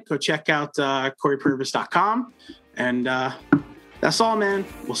Near Mint. Go check out CoreyPurvis.com. And that's all, man.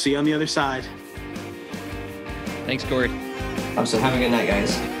 We'll see you on the other side. Thanks, Corey. Awesome. Have a good night,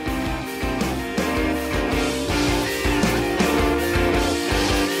 guys.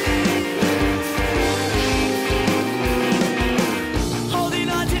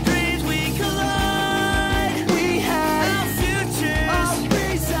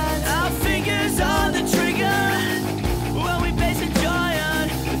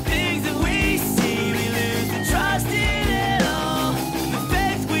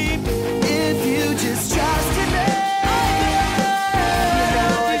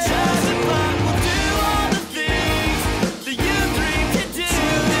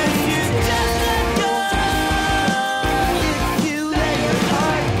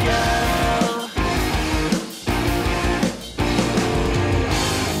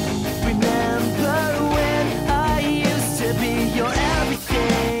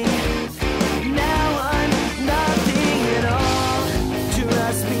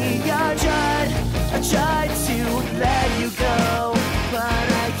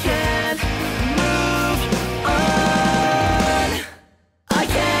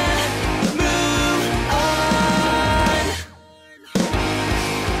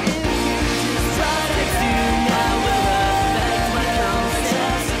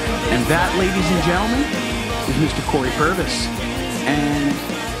 That, ladies and gentlemen, is Mr. Corey Purvis. And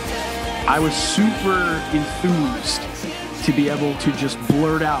I was super enthused to be able to just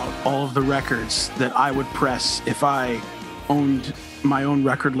blurt out all of the records that I would press if I owned my own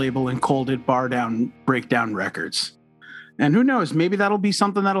record label and called it Bar Down Breakdown Records. And who knows, maybe that'll be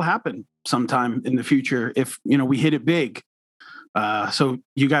something that'll happen sometime in the future if, we hit it big. So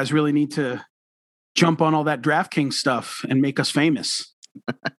you guys really need to jump on all that DraftKings stuff and make us famous.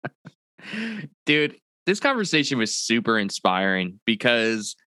 Dude, this conversation was super inspiring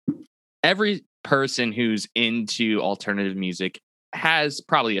because every person who's into alternative music has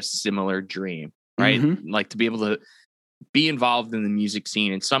probably a similar dream, right? Like to be able to be involved in the music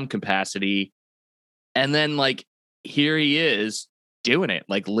scene in some capacity. And then like, here he is doing it,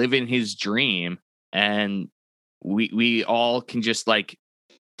 like living his dream. And we all can just like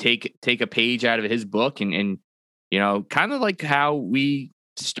take a page out of his book and you know, kind of like how we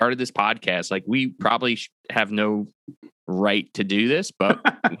started this podcast. Like we probably have no right to do this, but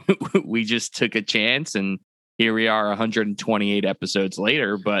we just took a chance, and here we are 128 episodes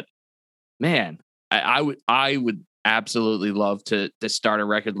later. But man, I would absolutely love to start a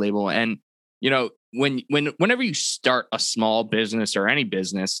record label. And you know, whenever you start a small business or any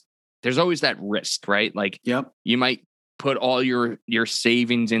business, there's always that risk, right? Like, you might put all your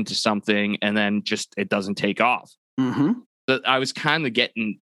savings into something and then just it doesn't take off. But I was kind of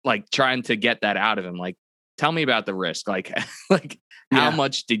trying to get that out of him. Like, tell me about the risk. Like how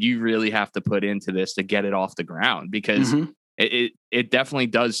much did you really have to put into this to get it off the ground? Because it definitely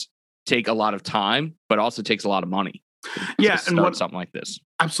does take a lot of time, but also takes a lot of money. To start something like this.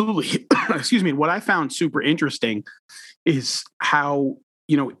 Absolutely. Excuse me. What I found super interesting is how,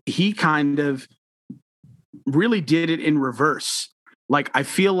 you know, he kind of really did it in reverse. Like, I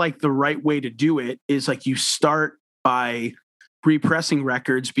feel like the right way to do it is like you start by repressing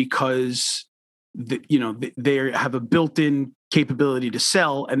records because they have a built-in capability to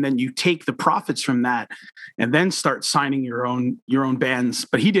sell, and then you take the profits from that and then start signing your own bands.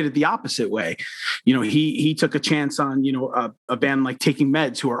 But he did it the opposite way. You know, he took a chance on, you know, a band like Taking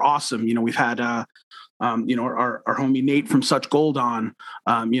Meds, who are awesome. You know, we've had you know, our homie Nate from Such Gold on,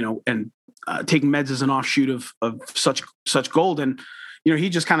 you know, and Taking Meds is an offshoot of Such Gold. And you know, he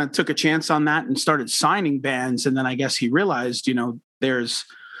just kind of took a chance on that and started signing bands. And then I guess he realized, you know, there's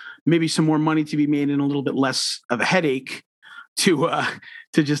maybe some more money to be made and a little bit less of a headache to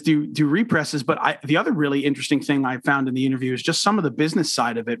just do represses. But the other really interesting thing I found in the interview is just some of the business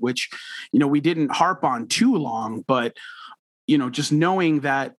side of it, which, you know, we didn't harp on too long, but, you know, just knowing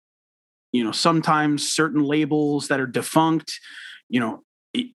that, you know, sometimes certain labels that are defunct, you know,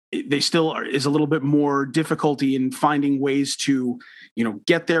 they still is a little bit more difficulty in finding ways to, you know,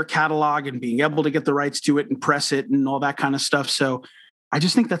 get their catalog and being able to get the rights to it and press it and all that kind of stuff. So I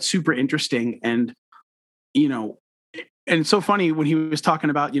just think that's super interesting. And, you know, and it's so funny when he was talking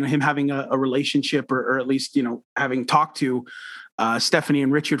about, you know, him having a relationship or at least, you know, having talked to Stephanie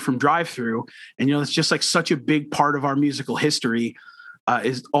and Richard from Drive-Thru. And, you know, it's just like such a big part of our musical history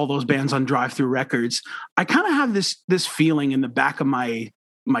is all those bands on Drive-Thru Records. I kind of have this feeling in the back of my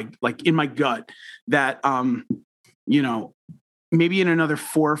like in my gut that, you know, maybe in another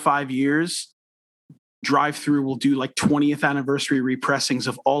 4 or 5 years, Drive-Thru will do like 20th anniversary repressings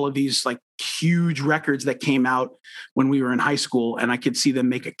of all of these like huge records that came out when we were in high school. And I could see them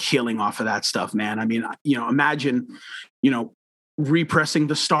make a killing off of that stuff, man. I mean, you know, imagine, you know, repressing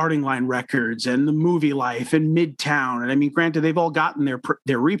the Starting Line records and the Movie Life and Midtown. And I mean, granted, they've all gotten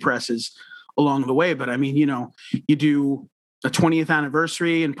their represses along the way, but I mean, you know, you do a 20th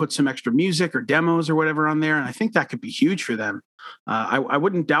anniversary and put some extra music or demos or whatever on there. And I think that could be huge for them. I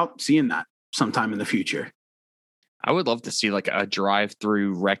wouldn't doubt seeing that sometime in the future. I would love to see like a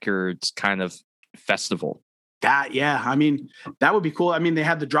Drive-Thru Records kind of festival. Yeah. I mean, that would be cool. I mean, they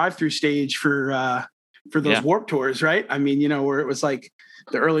had the Drive-Thru stage for those Warped Tours, right? I mean, you know, where it was like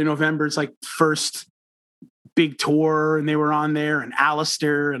the early November, it's like first big tour and they were on there, and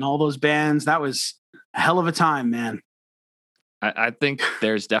Alistair and all those bands. That was a hell of a time, man. I think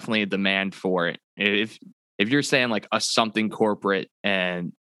there's definitely a demand for it. If you're saying like a Something Corporate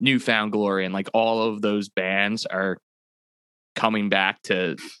and Newfound Glory and like all of those bands are coming back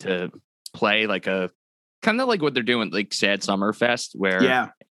to play like a kind of like what they're doing like Sad Summer Fest,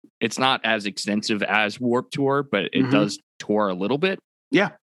 where it's not as extensive as Warped Tour, but it does tour a little bit.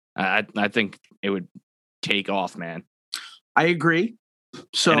 Yeah. I think it would take off, man. I agree.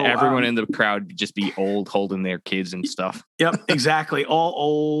 So and everyone in the crowd would just be old, holding their kids and stuff. Yep, exactly. All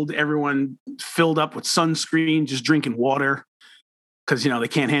old, everyone filled up with sunscreen, just drinking water because, you know, they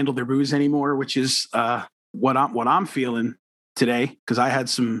can't handle their booze anymore, which is what I'm feeling today, because I had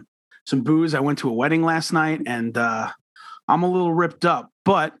some booze. I went to a wedding last night and I'm a little ripped up,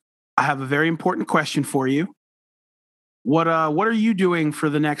 but I have a very important question for you. What are you doing for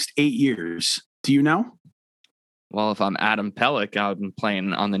the next 8 years? Do you know? Well, if I'm Adam Pelech, I'm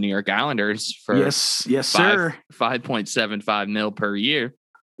playing on the New York Islanders for yes, sir. $5.75 million per year,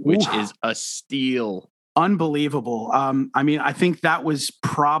 which is a steal. Unbelievable. I mean, I think that was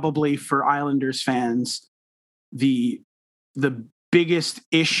probably for Islanders fans the biggest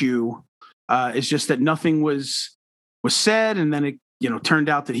issue is just that nothing was said, and then turned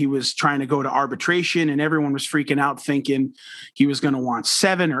out that he was trying to go to arbitration, and everyone was freaking out thinking he was going to want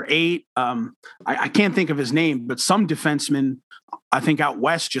 7 or 8. I can't think of his name, but some defenseman, I think out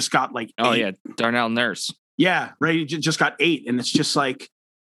west, just got like 8. Oh yeah, Darnell Nurse. Yeah, right. He just got 8, and it's just like,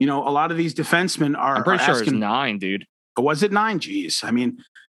 a lot of these defensemen are. I'm pretty sure asking, it was 9, dude. Was it 9? Jeez, I mean,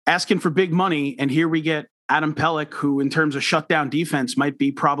 asking for big money, and here we get Adam Pelech, who in terms of shutdown defense might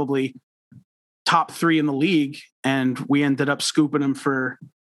be probably top 3 in the league, and we ended up scooping him for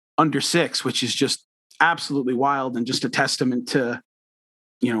under 6, which is just absolutely wild and just a testament to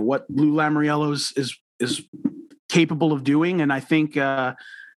what Lou Lamoriello is capable of doing. And I think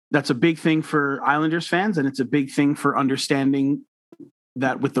that's a big thing for Islanders fans, and it's a big thing for understanding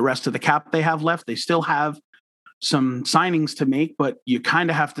that with the rest of the cap they have left, they still have some signings to make, but you kind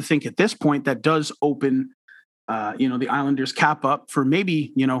of have to think at this point that does open the Islanders cap up for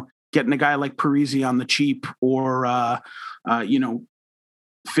maybe getting a guy like Parise on the cheap, or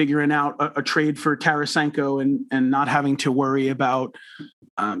figuring out a trade for Tarasenko and not having to worry about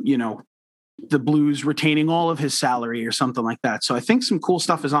the Blues retaining all of his salary or something like that. So I think some cool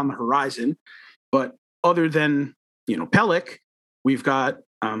stuff is on the horizon. But other than Pelech, we've got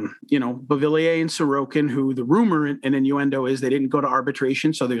Beauvillier and Sorokin, who the rumor and innuendo is they didn't go to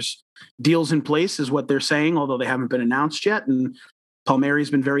arbitration, so there's deals in place, is what they're saying, although they haven't been announced yet. And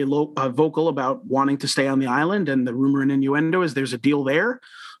Palmieri's been very vocal about wanting to stay on the island, and the rumor and innuendo is there's a deal there.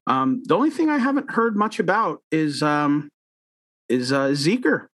 The only thing I haven't heard much about is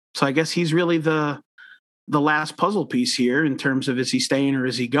Zeker. So I guess he's really the last puzzle piece here in terms of, is he staying or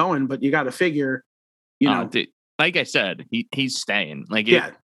is he going? But you got to figure, like I said, he's staying.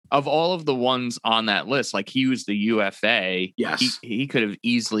 Of all of the ones on that list, like he was the UFA. Yes, he could have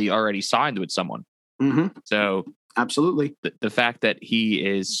easily already signed with someone. Mm-hmm. So absolutely, the fact that he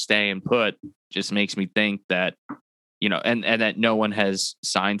is staying put just makes me think that, and that no one has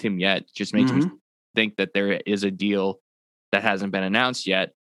signed him yet, just makes me think that there is a deal that hasn't been announced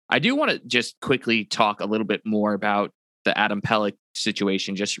yet. I do want to just quickly talk a little bit more about the Adam Pelech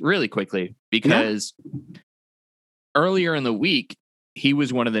situation, just really quickly, because earlier in the week, he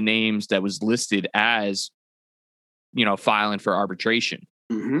was one of the names that was listed as, filing for arbitration,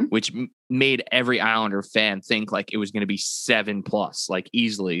 which made every Islander fan think like it was going to be 7+, like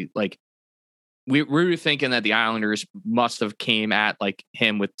easily. Like we were thinking that the Islanders must have came at like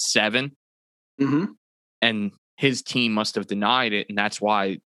him with 7, and his team must have denied it, and that's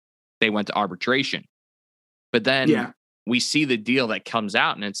why they went to arbitration. But then we see the deal that comes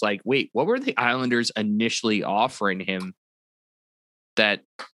out, and it's like, wait, what were the Islanders initially offering him that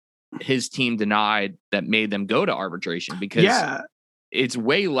his team denied that made them go to arbitration? Because it's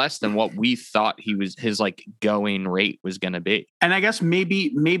way less than what we thought his like going rate was going to be. And I guess maybe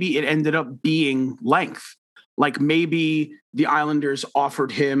it ended up being length. Like maybe the Islanders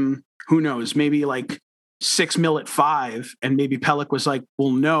offered him, who knows, maybe like $6 million at 5, and maybe Pelech was like,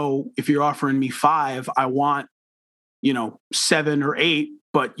 well, no, if you're offering me 5, I want 7 or 8,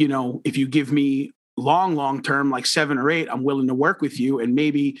 but if you give me long term, like 7 or 8, I'm willing to work with you. And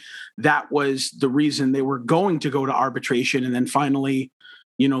maybe that was the reason they were going to go to arbitration. And then finally,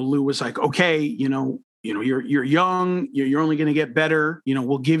 Lou was like, okay, you're young, you're only going to get better.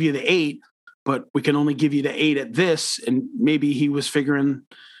 We'll give you the 8, but we can only give you the 8 at this. And maybe he was figuring,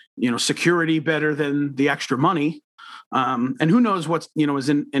 security better than the extra money. And who knows what's, is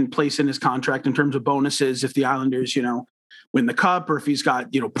in place in his contract in terms of bonuses, if the Islanders, win the cup, or if he's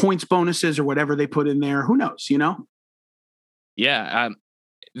got, points bonuses or whatever they put in there, who knows, Yeah. I'm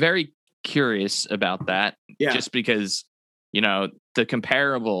very curious about that. Yeah. Just because, the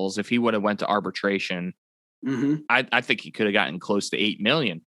comparables, if he would have went to arbitration, I think he could have gotten close to 8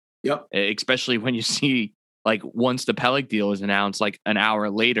 million. Yep. Especially when you see, like, once the Pelech deal was announced, like an hour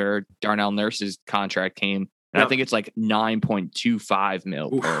later, Darnell Nurse's contract came. And I think it's like 9.25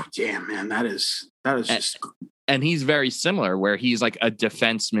 mil. Damn, man, that is just. And he's very similar, where he's like a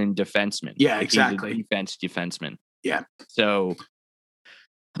defenseman. Yeah, like exactly. He's a defenseman. Yeah. So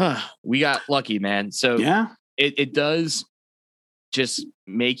we got lucky, man. So it does just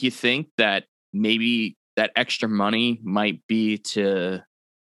make you think that maybe that extra money might be to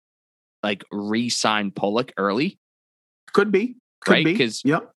like re-sign Pulock early. Could be. Right? Because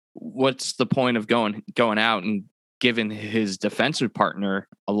what's the point of going out and giving his defensive partner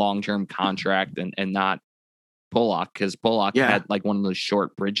a long-term contract and not Pulock? Because Pulock had like one of those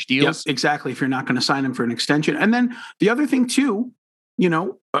short bridge deals. Yep, exactly. If you're not going to sign him for an extension. And then the other thing too,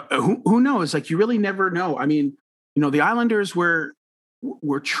 who knows? Like, you really never know. I mean, the Islanders were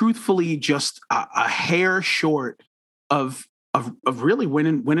truthfully just a hair short of really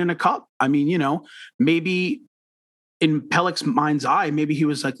winning a cup. I mean, maybe in Pelech's mind's eye, maybe he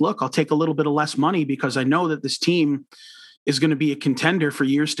was like, look, I'll take a little bit of less money because I know that this team is going to be a contender for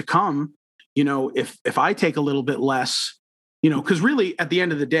years to come. You know, if I take a little bit less, you know, because really at the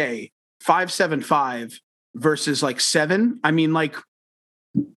end of the day, 5.75 versus like 7, I mean, like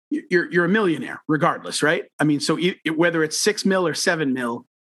you're a millionaire regardless, right? I mean, so whether it's 6 mil or 7 mil,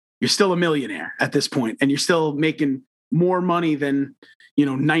 you're still a millionaire at this point, and you're still making more money than, you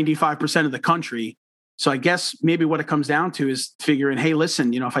know, 95% of the country. So I guess maybe what it comes down to is figuring, hey,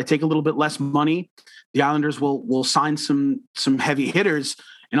 listen, you know, if I take a little bit less money, the Islanders will sign some heavy hitters,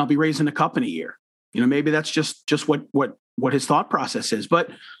 and I'll be raising a cup in a year. You know, maybe that's just what his thought process is.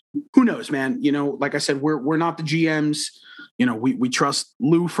 But who knows, man? You know, like I said, we're not the GMs. You know, we trust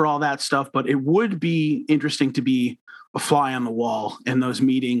Lou for all that stuff, but it would be interesting to be a fly on the wall in those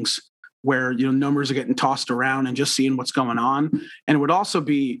meetings where, you know, numbers are getting tossed around and just seeing what's going on. And it would also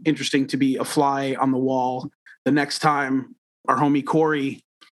be interesting to be a fly on the wall the next time our homie Corey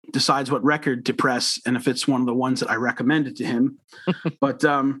decides what record to press, and if it's one of the ones that I recommended to him. But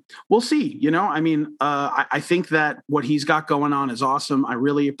we'll see. You know, I mean, I think that what he's got going on is awesome. I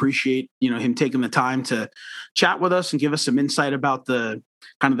really appreciate, you know, him taking the time to chat with us and give us some insight about the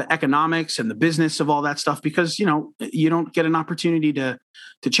kind of the economics and the business of all that stuff, because, you know, you don't get an opportunity to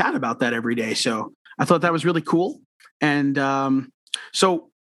chat about that every day. So I thought that was really cool. And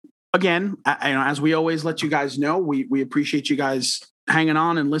so again, as we always let you guys know, we appreciate you guys hanging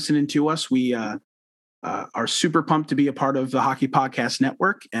on and listening to us. We are super pumped to be a part of the Hockey Podcast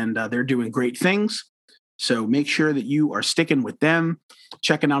Network, and they're doing great things. So make sure that you are sticking with them,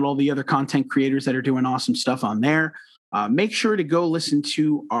 checking out all the other content creators that are doing awesome stuff on there. Make sure to go listen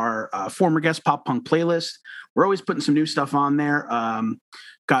to our former guest Pop Punk playlist. We're always putting some new stuff on there.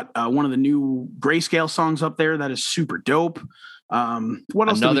 Got one of the new Grayscale songs up there that is super dope. What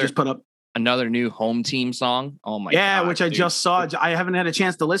else did we just put up? Another new Home Team song. Oh my God, which I just saw. I haven't had a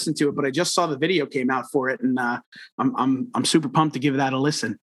chance to listen to it, but I just saw the video came out for it, and I'm super pumped to give that a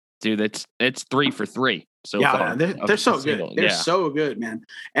listen. Dude, it's 3 for 3. So yeah, they're so good. They're so good, man.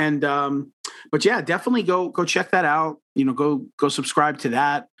 And but yeah, definitely go check that out. You know, go subscribe to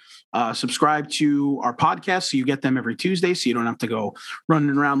that. Subscribe to our podcast so you get them every Tuesday, so you don't have to go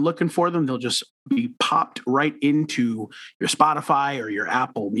running around looking for them. They'll just be popped right into your Spotify or your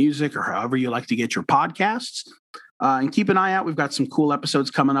Apple Music or however you like to get your podcasts. And keep an eye out. We've got some cool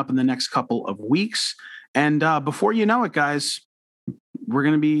episodes coming up in the next couple of weeks. And before you know it, guys, we're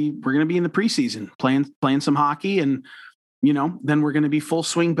gonna be in the preseason playing some hockey, and you know, then we're gonna be full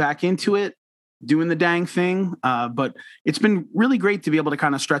swing back into it, doing the dang thing. But it's been really great to be able to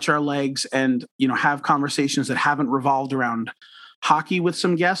kind of stretch our legs and, you know, have conversations that haven't revolved around hockey with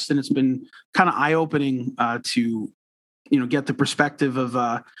some guests. And it's been kind of eye-opening to, you know, get the perspective of,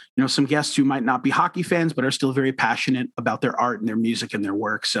 you know, some guests who might not be hockey fans, but are still very passionate about their art and their music and their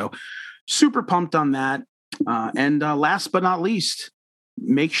work. So super pumped on that. And last but not least,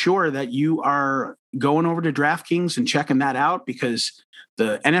 make sure that you are going over to DraftKings and checking that out, because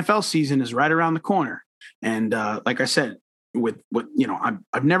the NFL season is right around the corner. And like I said, with you know,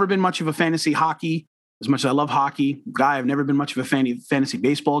 I've never been much of a fantasy hockey, as much as I love hockey guy. I've never been much of a fantasy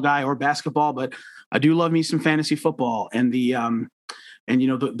baseball guy or basketball, but I do love me some fantasy football. And the and you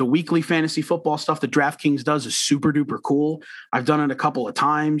know, the weekly fantasy football stuff that DraftKings does is super duper cool. I've done it a couple of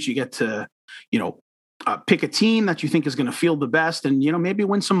times. You get to, you know, pick a team that you think is going to field the best, and, you know, maybe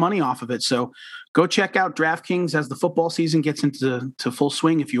win some money off of it. So go check out DraftKings as the football season gets into full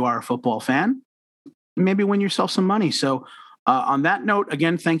swing. If you are a football fan, maybe win yourself some money. So on that note,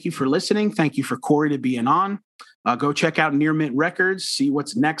 again, thank you for listening. Thank you for Corey to being on. Go check out Near Mint Records, see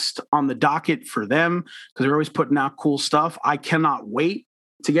what's next on the docket for them, because they're always putting out cool stuff. I cannot wait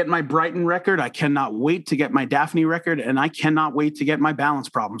to get my Brighton record. I cannot wait to get my Daphne record, and I cannot wait to get my Balance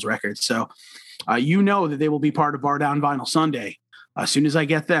Problems record. So you know that they will be part of Bar Down Vinyl Sunday as soon as I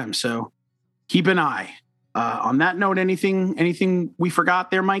get them. So keep an eye. On that note, anything we forgot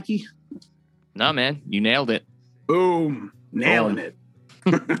there, Mikey? No, man, you nailed it. Boom. Nailing it.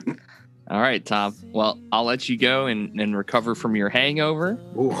 All right, Tom. Well, I'll let you go and recover from your hangover.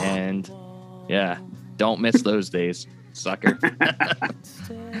 Ooh. And yeah, don't miss those days, sucker.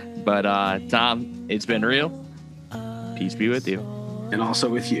 But Tom, it's been real. Peace be with you. And also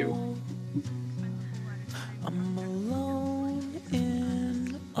with you. I'm alone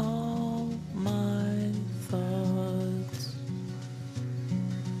in all my thoughts,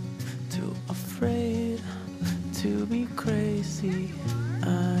 too afraid to be crazy.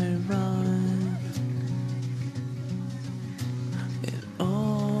 I run. It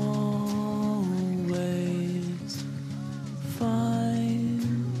always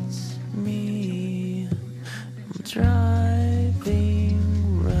finds me. I'm trying.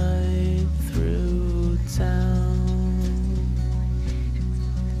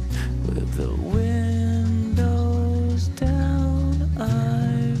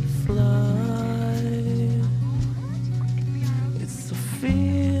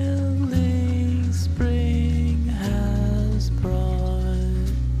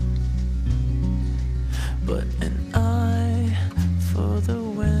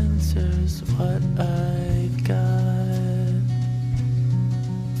 answers what I got.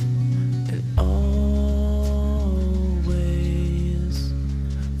 It always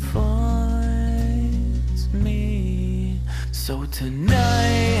finds me. So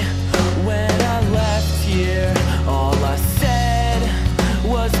tonight, when I left here, all I said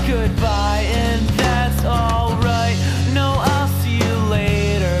was goodbye, and that's alright. No, I'll see you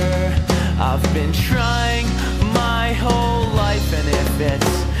later. I've been trying my whole life, and if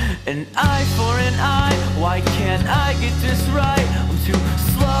it's an eye for an eye, why can't I get this right? I'm too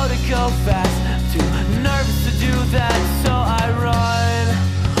slow to go fast, I'm too nervous to do that, so I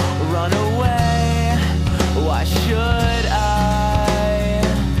run away. Why should I?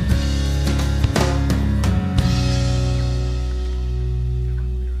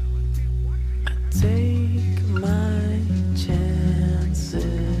 Take my chances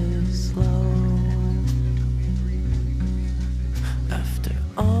slow. After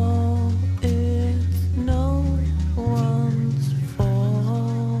all, it's no one's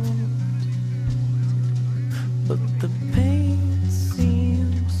fault, but the pain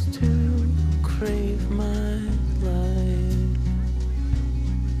seems to crave my life.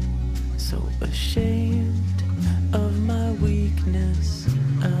 So ashamed of my weakness,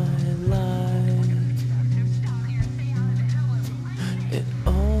 I lie. It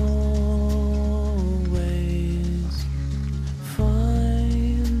always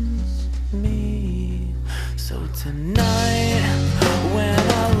finds me. So tonight, when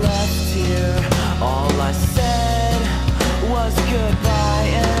I left here, all I said was goodbye,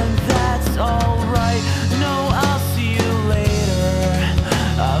 and that's alright. No, I'll see you later.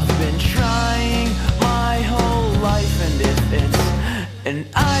 I've been trying my whole life, and if it's an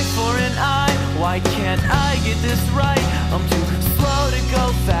eye for an eye, why can't I get this right? I'm too slow to go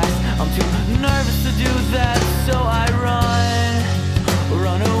fast, I'm too nervous to do that, so I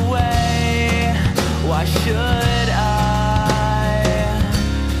run away. Why should